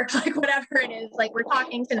contact or like whatever it is, like we're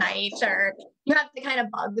talking tonight, or you have to kind of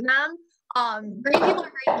bug them. Green people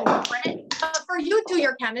are very different. For you to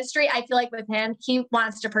your chemistry, I feel like with him, he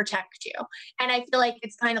wants to protect you. And I feel like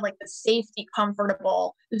it's kind of like the safety,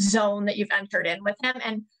 comfortable zone that you've entered in with him.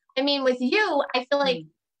 And I mean, with you, I feel like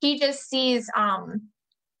he just sees,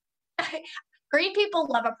 green people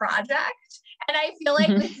love a project. And I feel like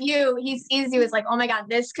with you, he sees you as like, oh my God,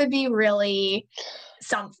 this could be really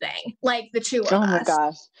something, like the two of us. Oh my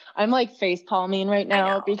gosh. I'm like face palming right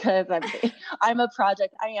now because I'm a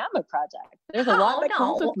project. I am a project. There's a lot that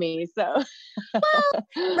comes with me. So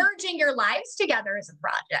well, merging your lives together is a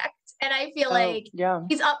project. And I feel like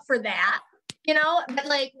he's up for that. You know, but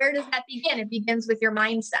like, where does that begin? It begins with your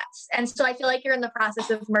mindsets. And so I feel like you're in the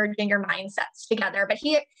process of merging your mindsets together, but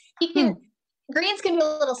he can, greens can be a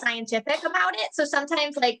little scientific about it. So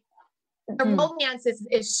sometimes like the romance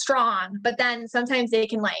is strong, but then sometimes they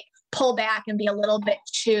can like pull back and be a little bit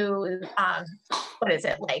too, what is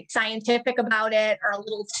it? Like scientific about it, or a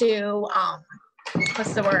little too,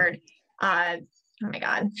 what's the word? Oh my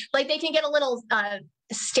God. Like they can get a little,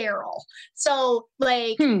 sterile. So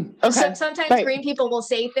like sometimes green people will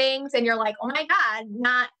say things and you're like, oh my God,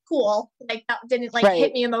 not cool. Like that didn't like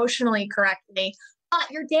hit me emotionally correctly.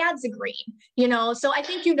 But your dad's a green, you know? So I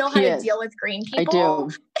think you know how to deal with green people.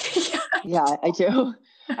 I do. Yeah, I do.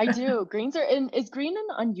 I do. Greens are is green an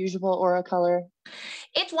unusual aura color?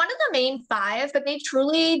 It's one of the main 5, but they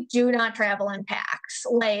truly do not travel in packs.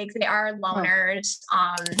 Like they are loners.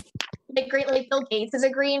 Like great, like Bill Gates is a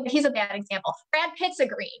green, but he's a bad example. Brad Pitt's a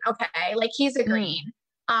green. Okay. Like he's a green.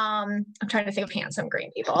 I'm trying to think of handsome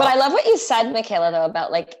green people. But I love what you said, Michaela, though,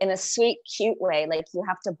 about like in a sweet, cute way, like you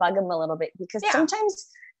have to bug them a little bit because sometimes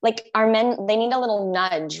like our men, they need a little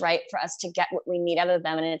nudge, right? For us to get what we need out of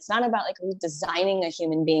them. And it's not about like redesigning a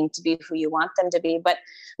human being to be who you want them to be, but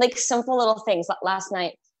like simple little things. Last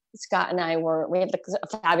night, Scott and I we had a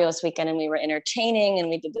fabulous weekend and we were entertaining and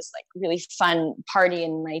we did this like really fun party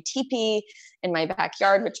in my teepee in my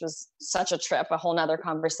backyard, which was such a trip, a whole nother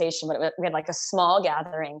conversation, but we had like a small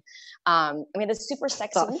gathering. And we had a super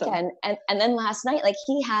sexy weekend. And then last night, like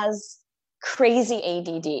he has crazy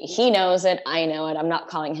ADD. He knows it. I know it. I'm not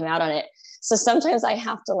calling him out on it. So sometimes I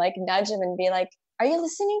have to like nudge him and be like, are you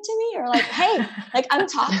listening to me? Or like, hey, like I'm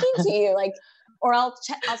talking to you. Like, or I'll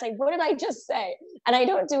say, what did I just say? And I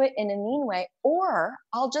don't do it in a mean way. Or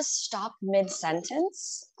I'll just stop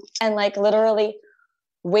mid-sentence and like literally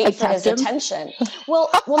wait for his attention. Well,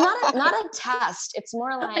 not a test. It's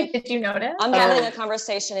more like, did you notice? I'm having a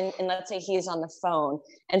conversation and let's say he's on the phone.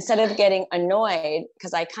 Instead of getting annoyed,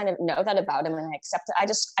 because I kind of know that about him and I accept it, I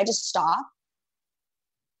just stop.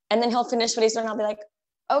 And then he'll finish what he's doing. I'll be like,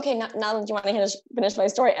 okay, now do you want to finish my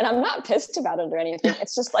story? And I'm not pissed about it or anything.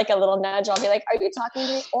 It's just like a little nudge. I'll be like, are you talking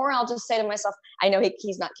to me? Or I'll just say to myself, I know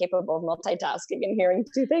he's not capable of multitasking and hearing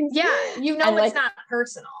 2 things. Yeah, you know, it's not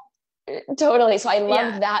personal. Totally. So I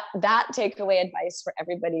love that takeaway advice for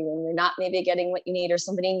everybody when you're not maybe getting what you need or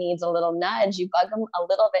somebody needs a little nudge, you bug them a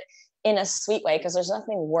little bit in a sweet way, because there's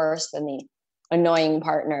nothing worse than the annoying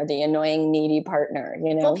partner, the annoying, needy partner,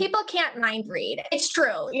 you know? Well, people can't mind read. It's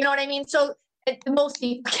true. You know what I mean? So most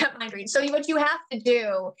people can't mind read. So what you have to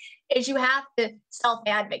do is you have to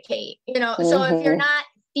self-advocate, you know? So if you're not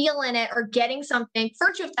feeling it or getting something,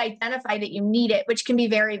 first you have to identify that you need it, which can be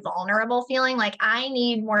very vulnerable feeling like I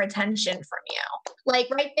need more attention from you. Like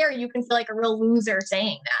right there, you can feel like a real loser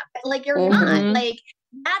saying that, but like you're not. Like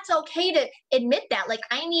that's okay to admit that. Like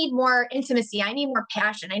I need more intimacy. I need more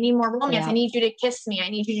passion. I need more romance. I need you to kiss me. I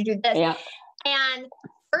need you to do this. Yeah. And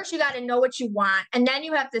first you got to know what you want. And then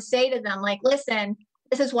you have to say to them like, listen,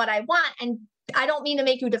 this is what I want. And I don't mean to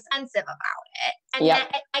make you defensive about it. And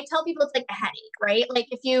I tell people it's like a headache, right? Like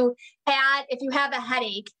if you have a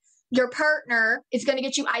headache, your partner is going to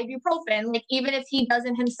get you ibuprofen. Like even if he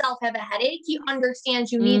doesn't himself have a headache, he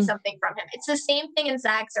understands you need something from him. It's the same thing in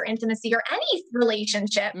sex or intimacy or any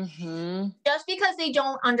relationship. Just because they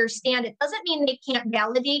don't understand it doesn't mean they can't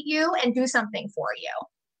validate you and do something for you.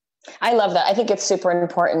 I love that. I think it's super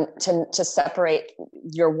important to separate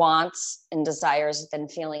your wants and desires than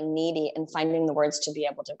feeling needy and finding the words to be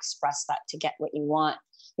able to express that to get what you want.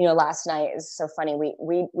 You know, last night is so funny.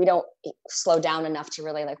 We don't slow down enough to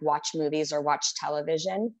really like watch movies or watch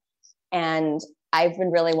television. And I've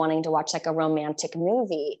been really wanting to watch like a romantic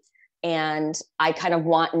movie. And I kind of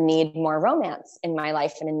need more romance in my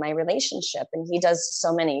life and in my relationship. And he does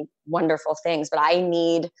so many wonderful things, but I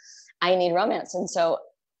need romance. And so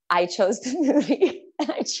I chose the movie,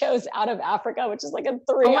 and I chose Out of Africa, which is like a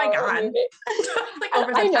 3-hour movie. Like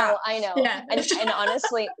over the top. I know. Yeah. And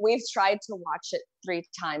honestly, we've tried to watch it 3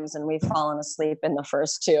 times and we've fallen asleep in the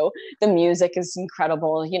first 2. The music is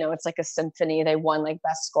incredible. You know, it's like a symphony. They won like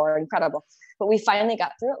best score, incredible. But we finally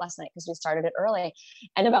got through it last night because we started it early.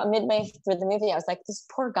 And about midway through the movie, I was like, this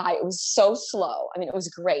poor guy, it was so slow. I mean, it was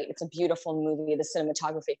great. It's a beautiful movie, the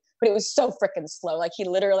cinematography, but it was so freaking slow. Like he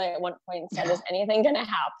literally at one point said, is anything going to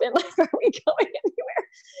happen? Like, are we going anywhere?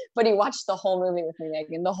 But he watched the whole movie with me,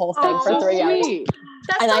 Megan, the whole thing for 3 hours.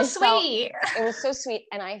 That's and so sweet. It was so sweet.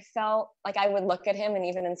 And I felt like I would look at him and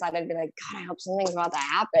even inside I'd be like, God, I hope something's about to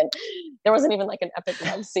happen. There wasn't even like an epic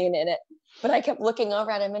love scene in it. But I kept looking over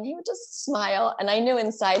at him and he would just smile. And I knew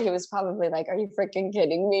inside he was probably like, are you freaking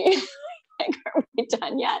kidding me? Like, are we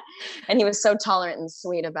done yet? And he was so tolerant and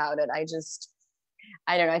sweet about it.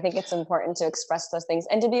 I don't know. I think it's important to express those things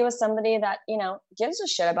and to be with somebody that, you know, gives a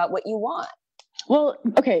shit about what you want. Well,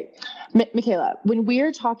 okay, Michaela, when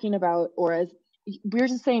we're talking about auras, we're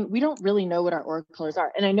just saying we don't really know what our aura colors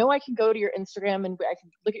are. And I know I can go to your Instagram and I can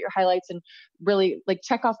look at your highlights and really like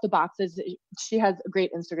check off the boxes. She has a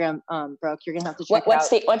great Instagram, Brooke. You're gonna have to check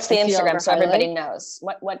what's it out. What's the Instagram so everybody knows?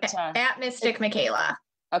 What at Mystic Michaela.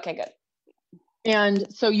 Okay, good.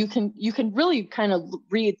 And so you can really kind of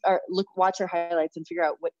read or watch your highlights and figure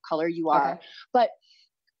out what color you are. Okay. But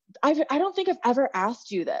I don't think I've ever asked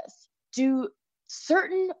you this. Do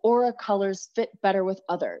certain aura colors fit better with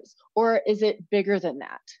others, or is it bigger than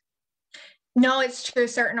that? No, it's true.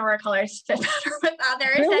 Certain aura colors fit better with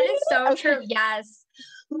others. Really? That is so true. Yes.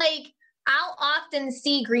 Like I'll often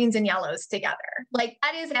see greens and yellows together. Like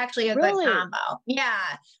that is actually a good combo.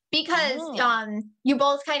 Yeah. Because you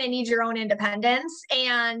both kind of need your own independence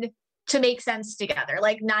and to make sense together.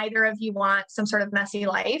 Like neither of you want some sort of messy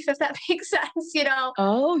life, if that makes sense, you know?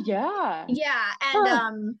 Oh yeah. Yeah.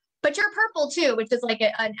 And but you're purple too, which is like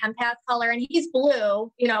an empath color, and he's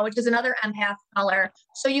blue, you know, which is another empath color.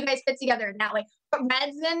 So you guys fit together in that way. But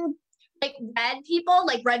reds and like red people,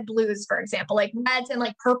 like red blues, for example, like reds and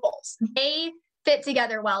like purples, they fit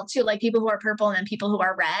together well too. Like people who are purple and then people who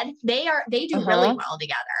are red, they do really well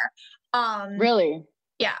together. Really?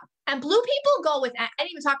 Yeah. And blue people go with, I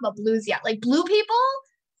didn't even talk about blues yet. Like blue people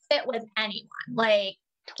fit with anyone. Like,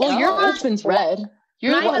 well, your husband's red.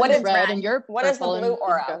 What is red and you're what is the blue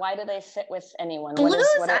aura? Why do they fit with anyone? Blues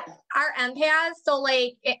are empaths. So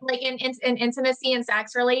like in intimacy and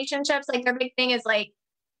sex relationships, like their big thing is like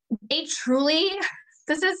they truly,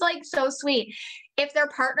 this is like so sweet. If their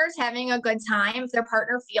partner's having a good time, if their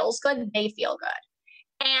partner feels good, they feel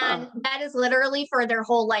good. And that is literally for their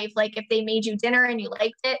whole life. Like if they made you dinner and you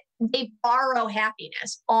liked it, they borrow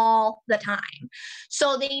happiness all the time.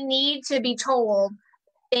 So they need to be told,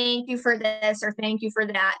 thank you for this or thank you for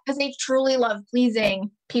that, because they truly love pleasing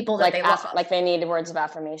people that they love. Like they need words of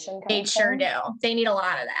affirmation. They sure do. They need a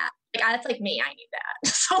lot of that. Like that's like me. I need that.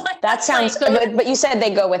 So like that sounds. Like, but you said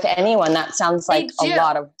they go with anyone. That sounds like a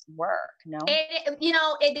lot of work. No,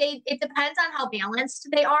 it depends on how balanced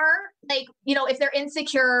they are. Like if they're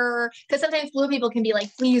insecure, because sometimes blue people can be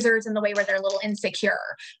like pleasers in the way where they're a little insecure.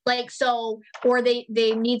 Like so, or they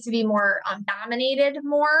need to be more dominated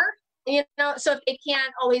more. So if they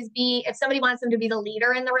can't always be, if somebody wants them to be the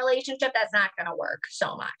leader in the relationship, that's not going to work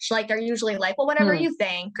so much. Like they're usually like, well, whatever you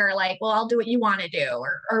think, or like, well, I'll do what you want to do,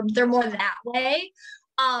 or they're more that way.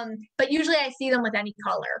 But usually I see them with any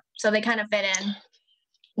color, so they kind of fit in.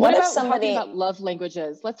 What about talking about love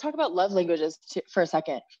languages? Let's talk about love languages for a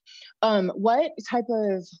second. What type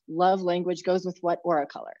of love language goes with what aura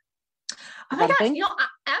color? Oh my gosh,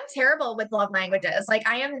 I'm terrible with love languages. Like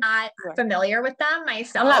I am not familiar with them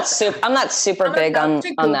myself. I'm not super big on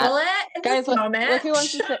that. Guys, look who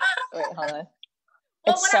wants to sit. Wait, hold on.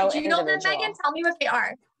 Well, do you know them, Megan? Tell me what they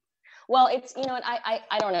are. Well, it's,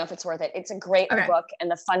 I don't know if it's worth it. It's a great book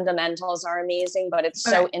and the fundamentals are amazing, but it's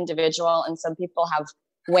so individual and some people have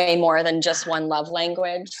way more than just one love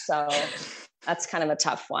language. So that's kind of a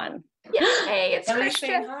tough one. Yeah. Hey, it's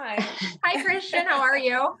Christian. Hi. Hi, Christian. How are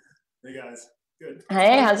you? Hey guys, good.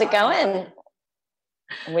 Hey, how's it going?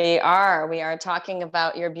 We are talking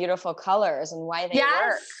about your beautiful colors and why they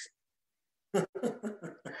work.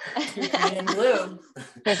 Green and blue.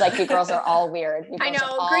 He's like, you girls are all weird. I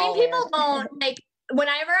know. Green people don't like.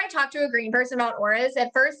 Whenever I talk to a green person about auras, at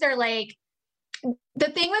first they're like, the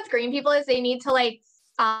thing with green people is they need to like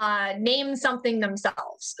name something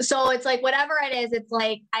themselves. So it's like, whatever it is, it's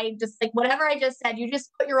like, whatever I just said, you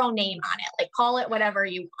just put your own name on it, like call it whatever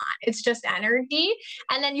you want. It's just energy.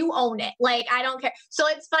 And then you own it. Like, I don't care. So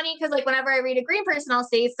it's funny because like, whenever I read a green person, I'll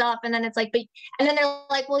say stuff and then it's like, and then they're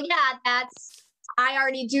like, well, yeah, I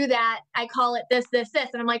already do that. I call it this. And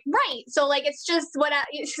I'm like, right. So like, it's just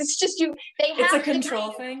it's just you, it's a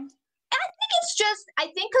control thing. I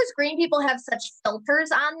think because green people have such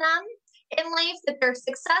filters on them in life that they're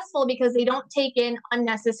successful because they don't take in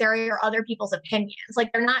unnecessary or other people's opinions.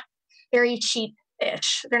 Like they're not very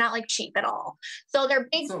sheepish. They're not like sheep at all. So their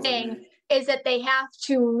big thing is that they have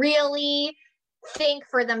to really think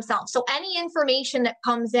for themselves. So any information that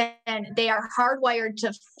comes in, they are hardwired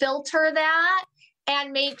to filter that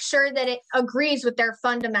and make sure that it agrees with their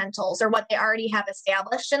fundamentals or what they already have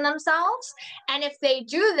established in themselves. And if they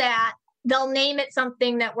do that, they'll name it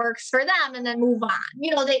something that works for them and then move on.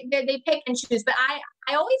 You know, they pick and choose. But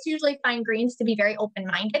I always usually find greens to be very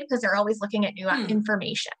open-minded because they're always looking at new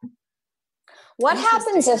information. What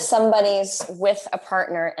happens if somebody's with a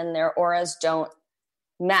partner and their auras don't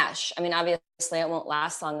mesh? I mean, obviously it won't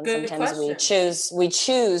last long. And sometimes we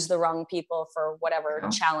choose the wrong people for whatever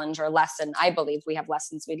challenge or lesson. I believe we have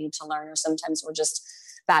lessons we need to learn, or sometimes we're just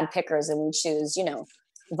bad pickers and we choose,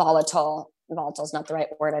 volatile is not the right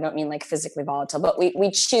word. I don't mean like physically volatile, but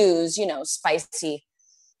we choose, spicy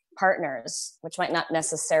partners, which might not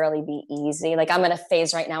necessarily be easy. Like I'm in a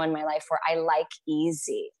phase right now in my life where I like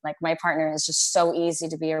easy. Like my partner is just so easy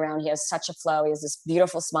to be around. He has such a flow. He has this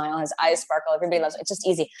beautiful smile. His eyes sparkle. Everybody loves it. It's just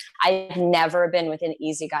easy. I've never been with an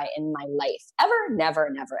easy guy in my life. Ever. Never,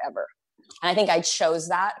 never, ever. And I think I chose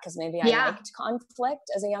that because maybe I liked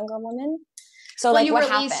conflict as a younger woman. So like what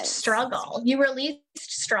happened? You released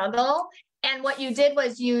struggle. And what you did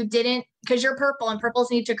was you didn't, because you're purple and purples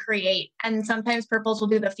need to create. And sometimes purples will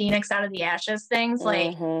do the phoenix out of the ashes things,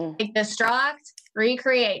 like destruct,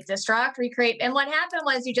 recreate, destruct, recreate. And what happened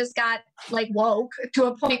was you just got like woke to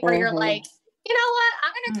a point where you're like, you know what,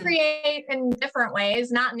 I'm going to create in different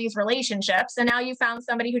ways, not in these relationships. And now you found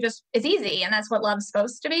somebody who just is easy. And that's what love's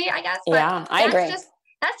supposed to be, I guess. But yeah, I agree.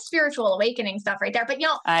 That's spiritual awakening stuff right there. But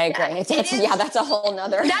I agree. That's a whole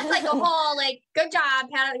nother. That's like a whole good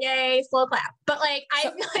job, yay, slow clap. But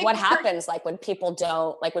what happens when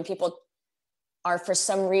people are for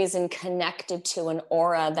some reason connected to an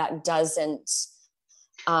aura that doesn't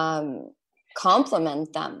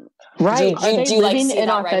compliment them? Right. Are they living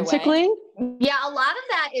inauthentically? Yeah, a lot of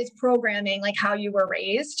that is programming, like how you were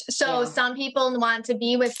raised. So some people want to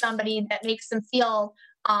be with somebody that makes them feel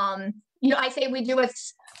I say we do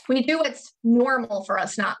what's normal for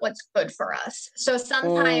us, not what's good for us. So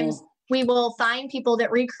sometimes we will find people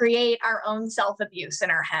that recreate our own self-abuse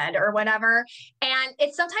in our head or whatever. And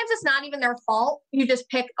sometimes it's not even their fault. You just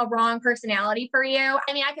pick a wrong personality for you.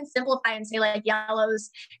 I mean, I can simplify and say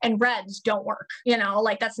yellows and reds don't work,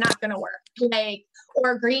 that's not going to work.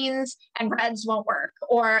 Or greens and reds won't work.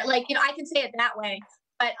 Or I can say it that way,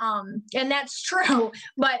 but, and that's true,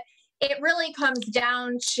 but it really comes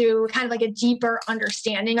down to kind of a deeper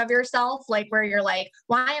understanding of yourself, where you're like,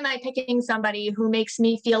 why am I picking somebody who makes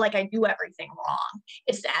me feel like I do everything wrong?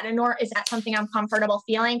 Is that something I'm comfortable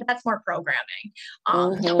feeling? But that's more programming.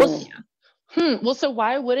 Well, so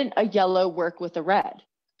why wouldn't a yellow work with a red?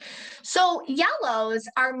 So yellows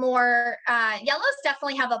are more, yellows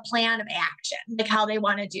definitely have a plan of action, like how they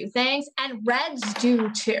want to do things, and reds do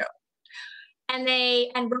too. And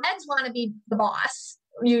reds want to be the boss,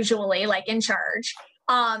 usually in charge.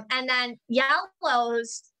 And then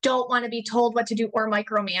yellows don't want to be told what to do or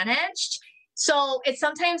micromanaged. So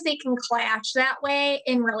sometimes they can clash that way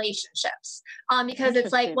in relationships because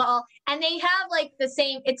it's and they have the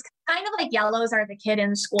same, it's kind of like yellows are the kid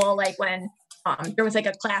in school, when there was a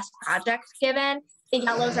class project given. The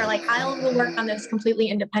yellows are I'll work on this completely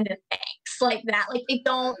independent things that. They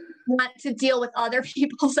don't want to deal with other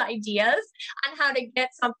people's ideas on how to get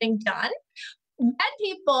something done. Red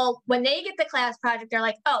people, when they get the class project, they're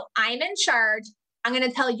like, oh, I'm in charge. I'm going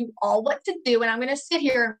to tell you all what to do, and I'm going to sit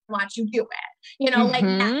here and watch you do it. Like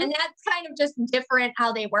that. And that's kind of just different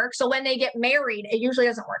how they work. So when they get married, it usually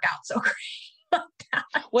doesn't work out so great.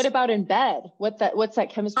 What about in bed? What's that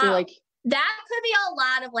chemistry like? That could be a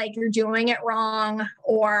lot of you're doing it wrong,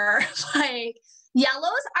 or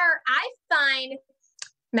yellows are, I find,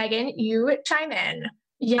 Megan, you chime in.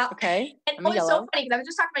 Yeah. Okay. And it's so funny because I was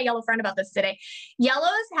just talking to my yellow friend about this today.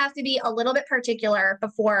 Yellows have to be a little bit particular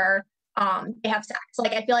before they have sex.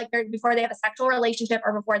 Like, I feel like before they have a sexual relationship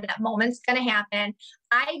or before that moment's going to happen,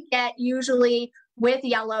 I get usually with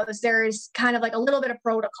yellows, there's kind of like a little bit of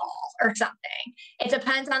protocol or something. It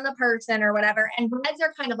depends on the person or whatever. And reds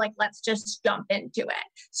are kind of like, let's just jump into it.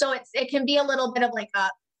 So it can be a little bit of like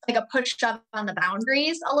a push shove on the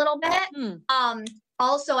boundaries a little bit.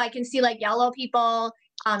 Also, I can see like yellow people,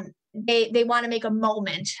 they want to make a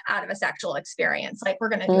moment out of a sexual experience. Like, we're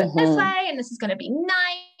going to do it this way, and this is going to be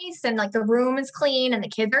nice, and like the room is clean and the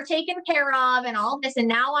kids are taken care of and all this, and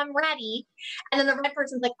now I'm ready. And then the red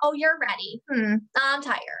person's like, oh, you're ready. I'm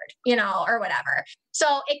tired, or whatever.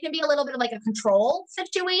 So it can be a little bit of like a control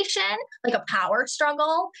situation, like a power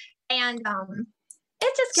struggle. And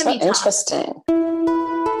it just can be tough. Interesting.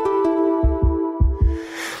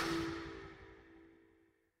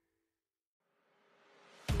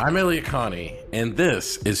 I'm Elliot Connie, and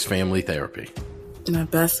this is Family Therapy. My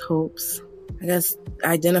best hopes, I guess,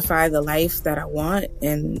 identify the life that I want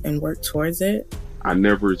and work towards it. I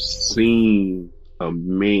never seen a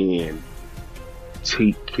man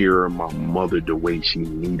take care of my mother the way she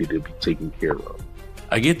needed to be taken care of.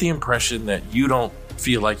 I get the impression that you don't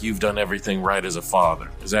feel like you've done everything right as a father.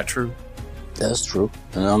 Is that true? That's true,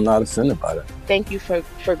 and I'm not offended by that. Thank you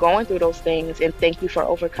for going through those things, and thank you for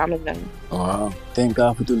overcoming them. Wow. Thank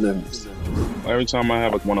God for deliverance. Every time I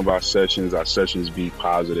have one of our sessions be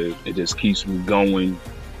positive. It just keeps me going.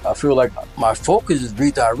 I feel like my focus is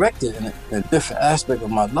redirected in a different aspect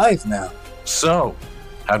of my life now. So,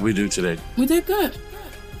 how'd we do today? We did good.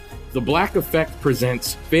 The Black Effect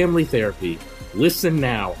presents Family Therapy. Listen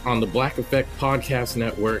now on the Black Effect Podcast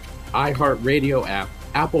Network, iHeartRadio app,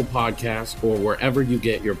 Apple Podcasts, or wherever you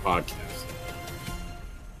get your podcasts.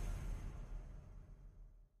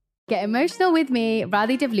 Get emotional with me,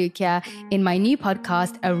 Radhi Devlukia, in my new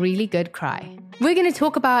podcast, A Really Good Cry. We're going to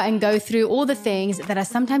talk about and go through all the things that are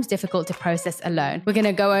sometimes difficult to process alone. We're going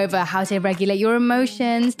to go over how to regulate your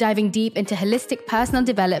emotions, diving deep into holistic personal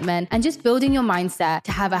development, and just building your mindset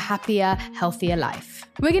to have a happier, healthier life.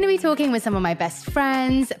 We're going to be talking with some of my best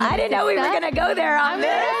friends. I didn't know we were going to go there on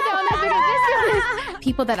this.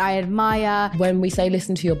 People that I admire. When we say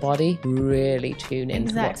listen to your body, really tune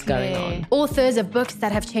into what's going on. Authors of books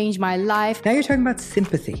that have changed my life. Now you're talking about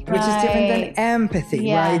sympathy, which is different than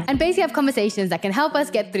empathy, right? And basically have conversations that can help us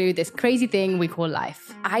get through this crazy thing we call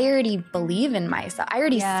life. I already believe in myself. I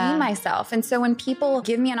already see myself. And so when people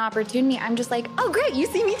give me an opportunity, I'm just like, oh, great, you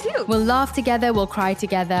see me too. We'll laugh together, we'll cry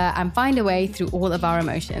together, and find a way through all of our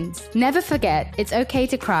emotions. Never forget, it's okay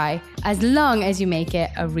to cry as long as you make it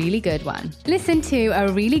a really good one. Listen to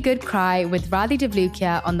A Really Good Cry with Radhi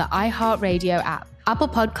Devlukia on the iHeartRadio app, Apple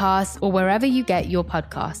Podcasts, or wherever you get your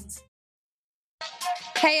podcasts.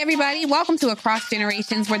 Hey, everybody. Welcome to Across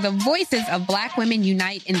Generations, where the voices of Black women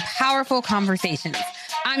unite in powerful conversations.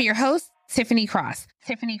 I'm your host, Tiffany Cross.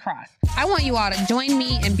 I want you all to join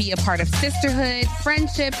me and be a part of sisterhood,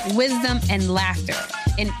 friendship, wisdom, and laughter.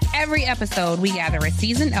 In every episode, we gather a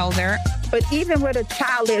seasoned elder. But even with a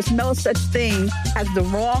child, there's no such thing as the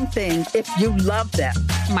wrong thing if you love them.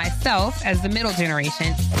 Myself as the middle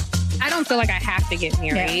generation. I don't feel like I have to get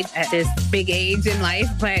married at this big age in life,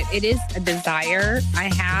 but it is a desire I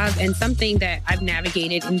have and something that I've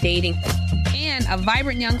navigated in dating. And a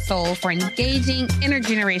vibrant young soul for engaging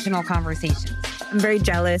intergenerational conversations. I'm very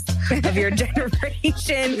jealous of your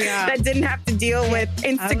generation that didn't have to deal with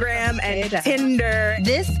Instagram and Tinder.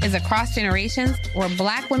 This is Across Generations, where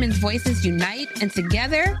Black women's voices unite, and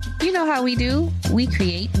together, you know how we do, we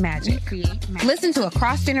create magic. Listen to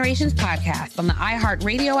Across Generations podcast on the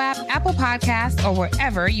iHeartRadio app, Apple Podcasts, or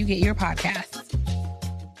wherever you get your podcasts.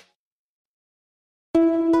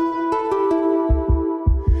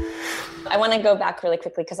 I want to go back really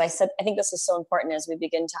quickly because I think this is so important as we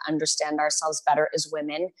begin to understand ourselves better as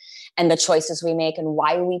women and the choices we make and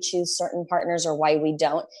why we choose certain partners or why we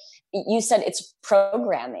don't. You said it's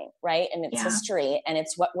programming, right? And it's history and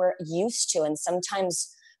it's what we're used to. And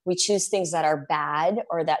sometimes we choose things that are bad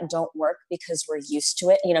or that don't work because we're used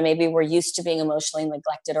to it. You know, maybe we're used to being emotionally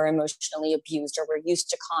neglected or emotionally abused, or we're used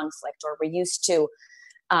to conflict, or we're used to,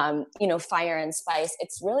 fire and spice.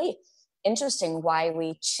 It's really interesting why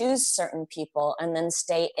we choose certain people and then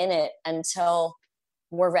stay in it until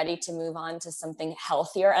we're ready to move on to something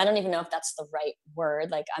healthier. I don't even know if that's the right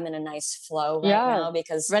word. Like, I'm in a nice flow right now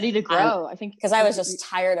because ready to grow. I think because I was just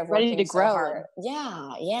tired of ready working to grow. so hard.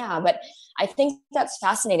 Yeah. But I think that's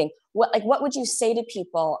fascinating. What would you say to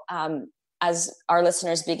people as our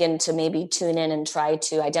listeners begin to maybe tune in and try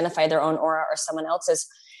to identify their own aura or someone else's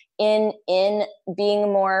in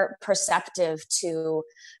being more perceptive to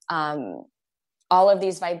all of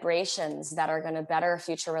these vibrations that are going to better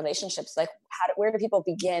future relationships. Like where do people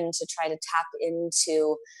begin to try to tap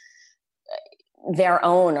into their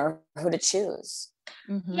own or who to choose?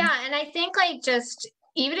 Mm-hmm. Yeah. And I think like just,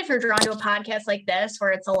 even if you're drawn to a podcast like this,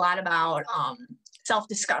 where it's a lot about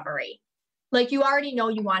self-discovery, like you already know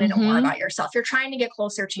you want to know more about yourself. You're trying to get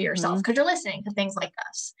closer to yourself because you're listening to things like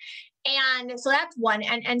this. And so that's one.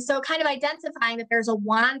 And so kind of identifying that there's a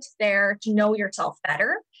want there to know yourself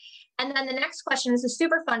better. And then the next question is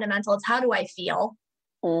super fundamental. It's how do I feel?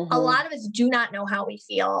 A lot of us do not know how we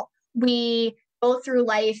feel. We go through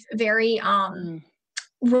life very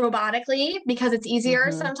robotically because it's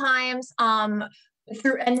easier sometimes. And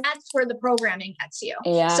that's where the programming gets you.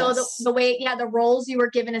 Yes. So the way, the roles you were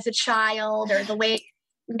given as a child, or the way,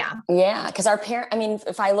 because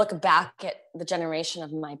if I look back at the generation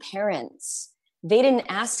of my parents, they didn't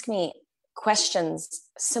ask me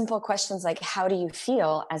simple questions like, how do you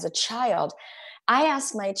feel as a child? I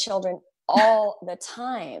ask my children all the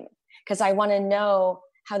time because I want to know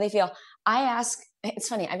how they feel. It's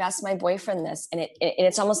funny, I've asked my boyfriend this, and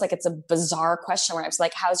it's almost like it's a bizarre question where I was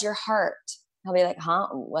like, how's your heart? He'll be like, huh?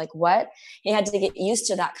 Like what? He had to get used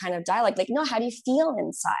to that kind of dialogue. Like, no, how do you feel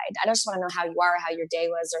inside? I just want to know how you are, how your day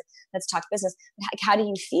was, or let's talk business. Like, how do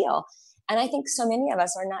you feel? And I think so many of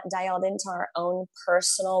us are not dialed into our own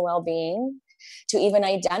personal well-being to even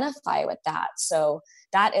identify with that. So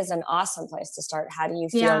that is an awesome place to start. How do you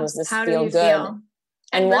feel? Does this feel good? Feel?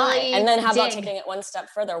 And why? Really, and then how about taking it one step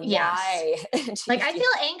further? Yes. Why? Like, I feel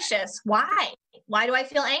anxious. Why? Why do I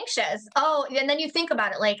feel anxious? Oh, and then you think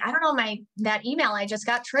about it. Like, I don't know, that email I just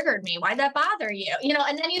got triggered me. Why'd that bother you?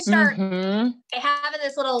 And then you start having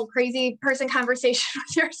this little crazy person conversation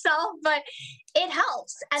with yourself, but it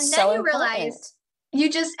helps. And then you realize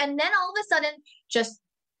and then all of a sudden, just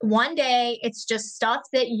one day, it's just stuff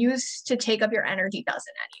that used to take up your energy doesn't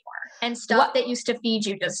anymore. And stuff that used to feed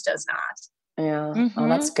you just does not. Yeah. Oh,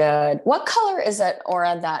 that's good. What color is that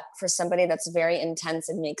aura that for somebody that's very intense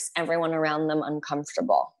and makes everyone around them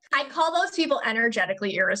uncomfortable? I call those people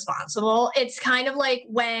energetically irresponsible. It's kind of like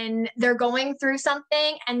when they're going through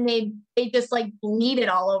something and they just like bleed it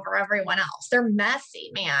all over everyone else. They're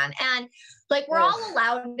messy, man. And like, we're all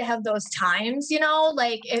allowed to have those times,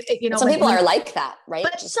 like, some people are like that, right?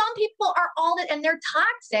 But some people are and they're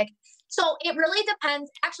toxic. So it really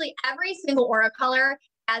depends. Actually, every single aura color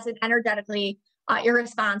has an energetically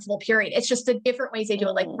irresponsible period. It's just the different ways they do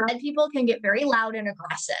it. Like, red people can get very loud and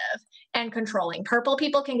aggressive and controlling. Purple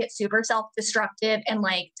people can get super self-destructive and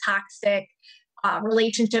like toxic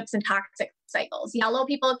relationships and toxic cycles. Yellow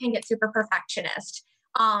people can get super perfectionist.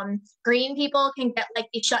 Green people can get like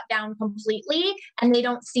they shut down completely and they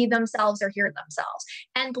don't see themselves or hear themselves.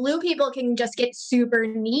 And blue people can just get super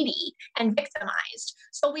needy and victimized.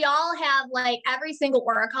 So we all have, like, every single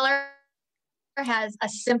aura color has a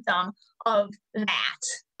symptom of that.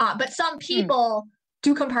 But some people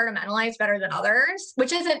do compartmentalize better than others,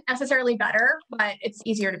 which isn't necessarily better, but it's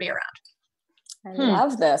easier to be around. I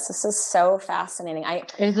love this. This is so fascinating. I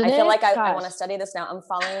feel like I want to study this now. I'm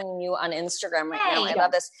following you on Instagram right now. I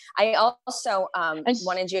love this. I also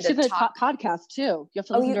wanted you to talk podcast too. You have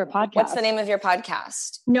to listen to her podcast. What's the name of your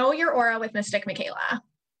podcast? Know Your Aura with Mystic Michaela.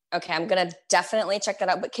 Okay, I'm going to definitely check that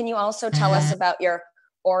out. But can you also tell us about your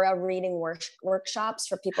aura reading workshops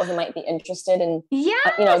for people who might be interested in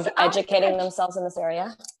educating themselves in this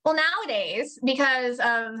area? Well, nowadays, because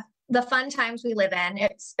of the fun times we live in,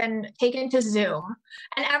 it's been taken to Zoom.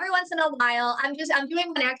 And every once in a while, I'm doing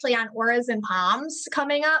one actually on auras and palms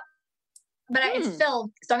coming up. But it's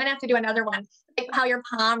filled, so I'm gonna have to do another one. Like how your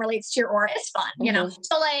palm relates to your aura is fun,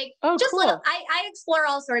 So like, cool. I explore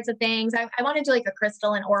all sorts of things. I want to do like a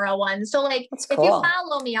crystal and aura one. So like, if you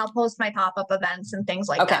follow me, I'll post my pop-up events and things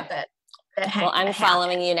like that well, I'm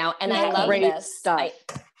following you now, and I love this stuff.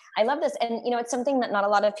 I love this, and it's something that not a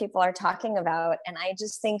lot of people are talking about, and I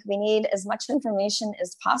just think we need as much information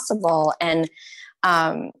as possible. And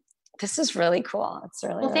this is really cool. It's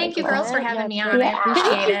really thank you, cool. girls, for having me on. I appreciate it.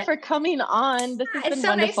 Thank you for coming on. This has been so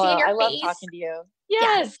wonderful. Nice seeing your I love face. talking to you.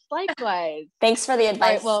 Yes, likewise. Thanks for the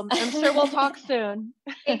advice. All right, well, I'm sure we'll talk soon.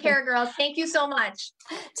 Take care, girls. Thank you so much.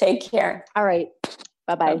 Take care. All right.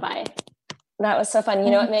 Bye-bye. Bye-bye. That was so fun.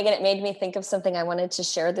 You know what, Megan, it made me think of something. I wanted to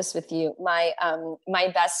share this with you. My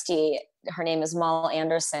bestie, her name is Mal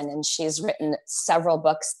Anderson, and she's written several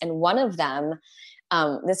books. And one of them,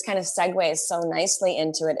 this kind of segues so nicely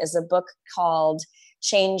into it, is a book called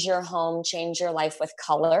Change Your Home, Change Your Life with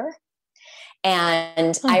Color.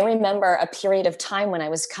 And I remember a period of time when I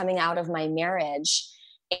was coming out of my marriage,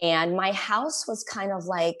 and my house was kind of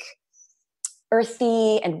like,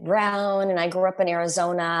 earthy and brown. And I grew up in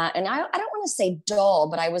Arizona, and I don't want to say dull,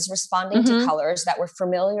 but I was responding to colors that were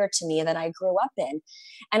familiar to me that I grew up in.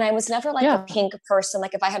 And I was never like a pink person.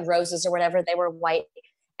 Like if I had roses or whatever, they were white.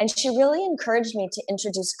 And she really encouraged me to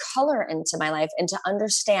introduce color into my life and to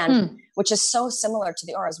understand, which is so similar to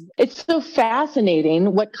the auras. It's so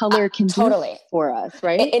fascinating what color can do for us,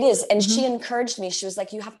 right? It is. And she encouraged me. She was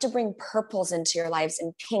like, you have to bring purples into your lives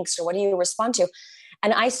and pinks, or what do you respond to?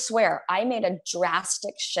 And I swear, I made a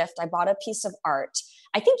drastic shift. I bought a piece of art.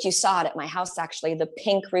 I think you saw it at my house, actually, the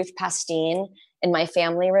pink Ruth Pastine in my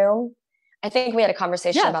family room. I think we had a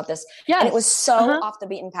conversation about this. And it was so off the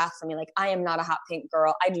beaten path for me. Like, I am not a hot pink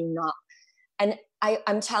girl. I do not. And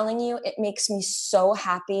I'm telling you, it makes me so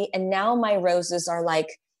happy. And now my roses are like,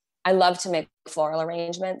 I love to make floral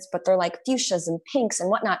arrangements, but they're like fuchsias and pinks and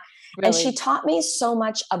whatnot. Really? And she taught me so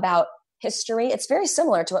much about history. It's very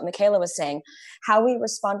similar to what Michaela was saying, how we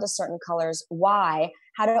respond to certain colors, why,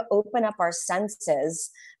 how to open up our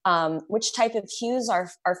senses, which type of hues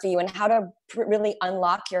are for you, and how to really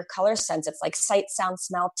unlock your color sense. It's like sight, sound,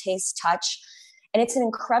 smell, taste, touch. And it's an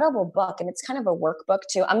incredible book, and it's kind of a workbook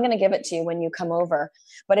too. I'm going to give it to you when you come over,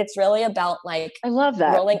 but it's really about like, I love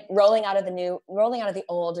that, rolling out of the new, rolling out of the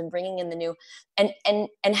old and bringing in the new, and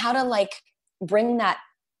how to like bring that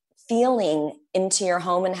feeling into your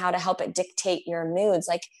home and how to help it dictate your moods.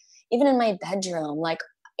 Like even in my bedroom, like,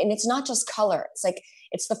 and it's not just color. It's like,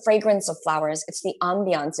 it's the fragrance of flowers. It's the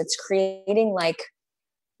ambiance. It's creating like,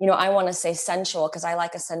 you know, I want to say sensual because I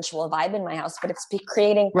like a sensual vibe in my house, but it's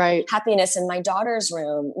creating happiness in my daughter's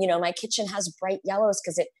room. You know, my kitchen has bright yellows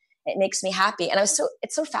because it makes me happy. And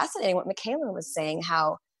it's so fascinating what Michaela was saying,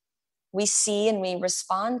 how we see and we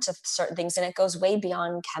respond to certain things, and it goes way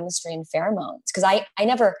beyond chemistry and pheromones. Because I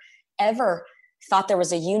never ever thought there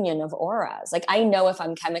was a union of auras. Like I know if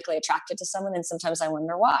I'm chemically attracted to someone, and sometimes I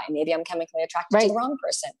wonder why. Maybe I'm chemically attracted to the wrong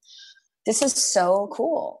person. This is so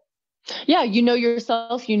cool. Yeah, you know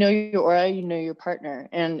yourself, you know your aura, you know your partner.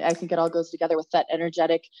 And I think it all goes together with that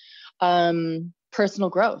energetic personal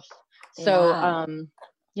growth. So I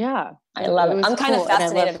love it. I'm kind of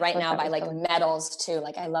fascinated right now by like metals too.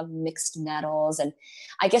 Like I love mixed metals, and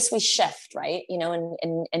I guess we shift, right? You know,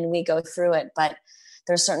 and we go through it, but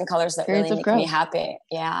there's certain colors that really make me happy.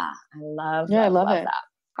 Yeah. I love it. That.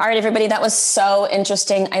 All right, everybody. That was so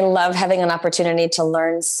interesting. I love having an opportunity to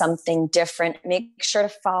learn something different. Make sure to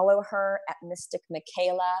follow her at Mystic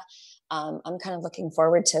Michaela. I'm kind of looking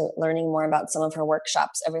forward to learning more about some of her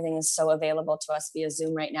workshops. Everything is so available to us via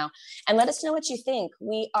Zoom right now. And let us know what you think.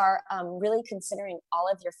 We are really considering all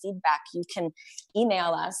of your feedback. You can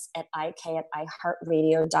email us at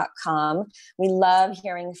ik@iheartradio.com. We love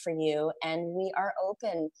hearing from you, and we are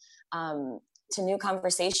open to new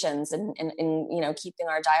conversations and you know, keeping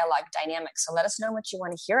our dialogue dynamic. So let us know what you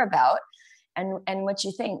want to hear about and what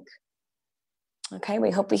you think. Okay,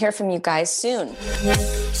 we hope we hear from you guys soon.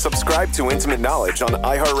 Subscribe to Intimate Knowledge on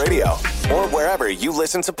iHeartRadio or wherever you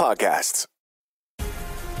listen to podcasts.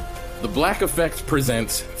 The Black Effect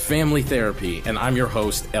presents Family Therapy, and I'm your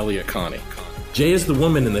host, Elliot Connie. Jay is the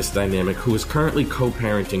woman in this dynamic who is currently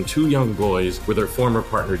co-parenting 2 young boys with her former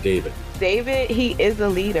partner, David. David, he is a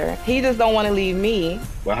leader. He just don't want to leave me.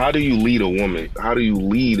 But how do you lead a woman? How do you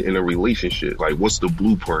lead in a relationship? Like, what's the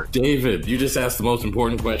blueprint? David, you just asked the most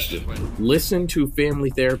important question. Listen to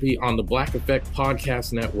Family Therapy on the Black Effect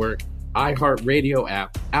Podcast Network, iHeartRadio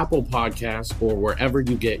app, Apple Podcasts, or wherever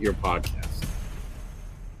you get your podcasts.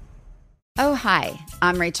 Oh, hi,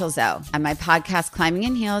 I'm Rachel Zoe, and my podcast, Climbing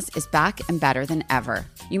in Heels, is back and better than ever.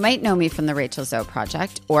 You might know me from the Rachel Zoe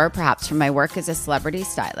Project, or perhaps from my work as a celebrity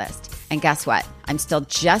stylist. And guess what? I'm still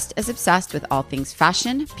just as obsessed with all things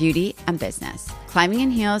fashion, beauty, and business. Climbing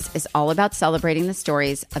in Heels is all about celebrating the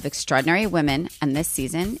stories of extraordinary women, and this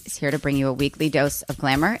season is here to bring you a weekly dose of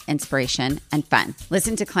glamour, inspiration, and fun.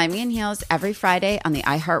 Listen to Climbing in Heels every Friday on the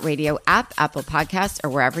iHeartRadio app, Apple Podcasts, or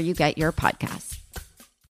wherever you get your podcasts.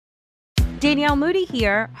 Danielle Moody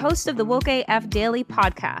here, host of the Woke AF Daily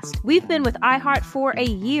podcast. We've been with iHeart for a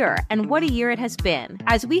year, and what a year it has been.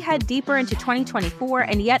 As we head deeper into 2024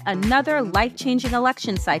 and yet another life-changing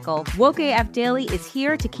election cycle, Woke AF Daily is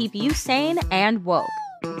here to keep you sane and woke.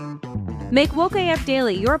 Make Woke AF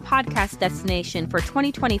Daily your podcast destination for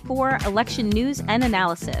 2024 election news and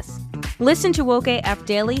analysis. Listen to Woke AF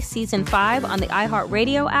Daily Season 5 on the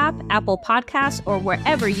iHeartRadio app, Apple Podcasts, or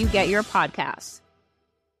wherever you get your podcasts.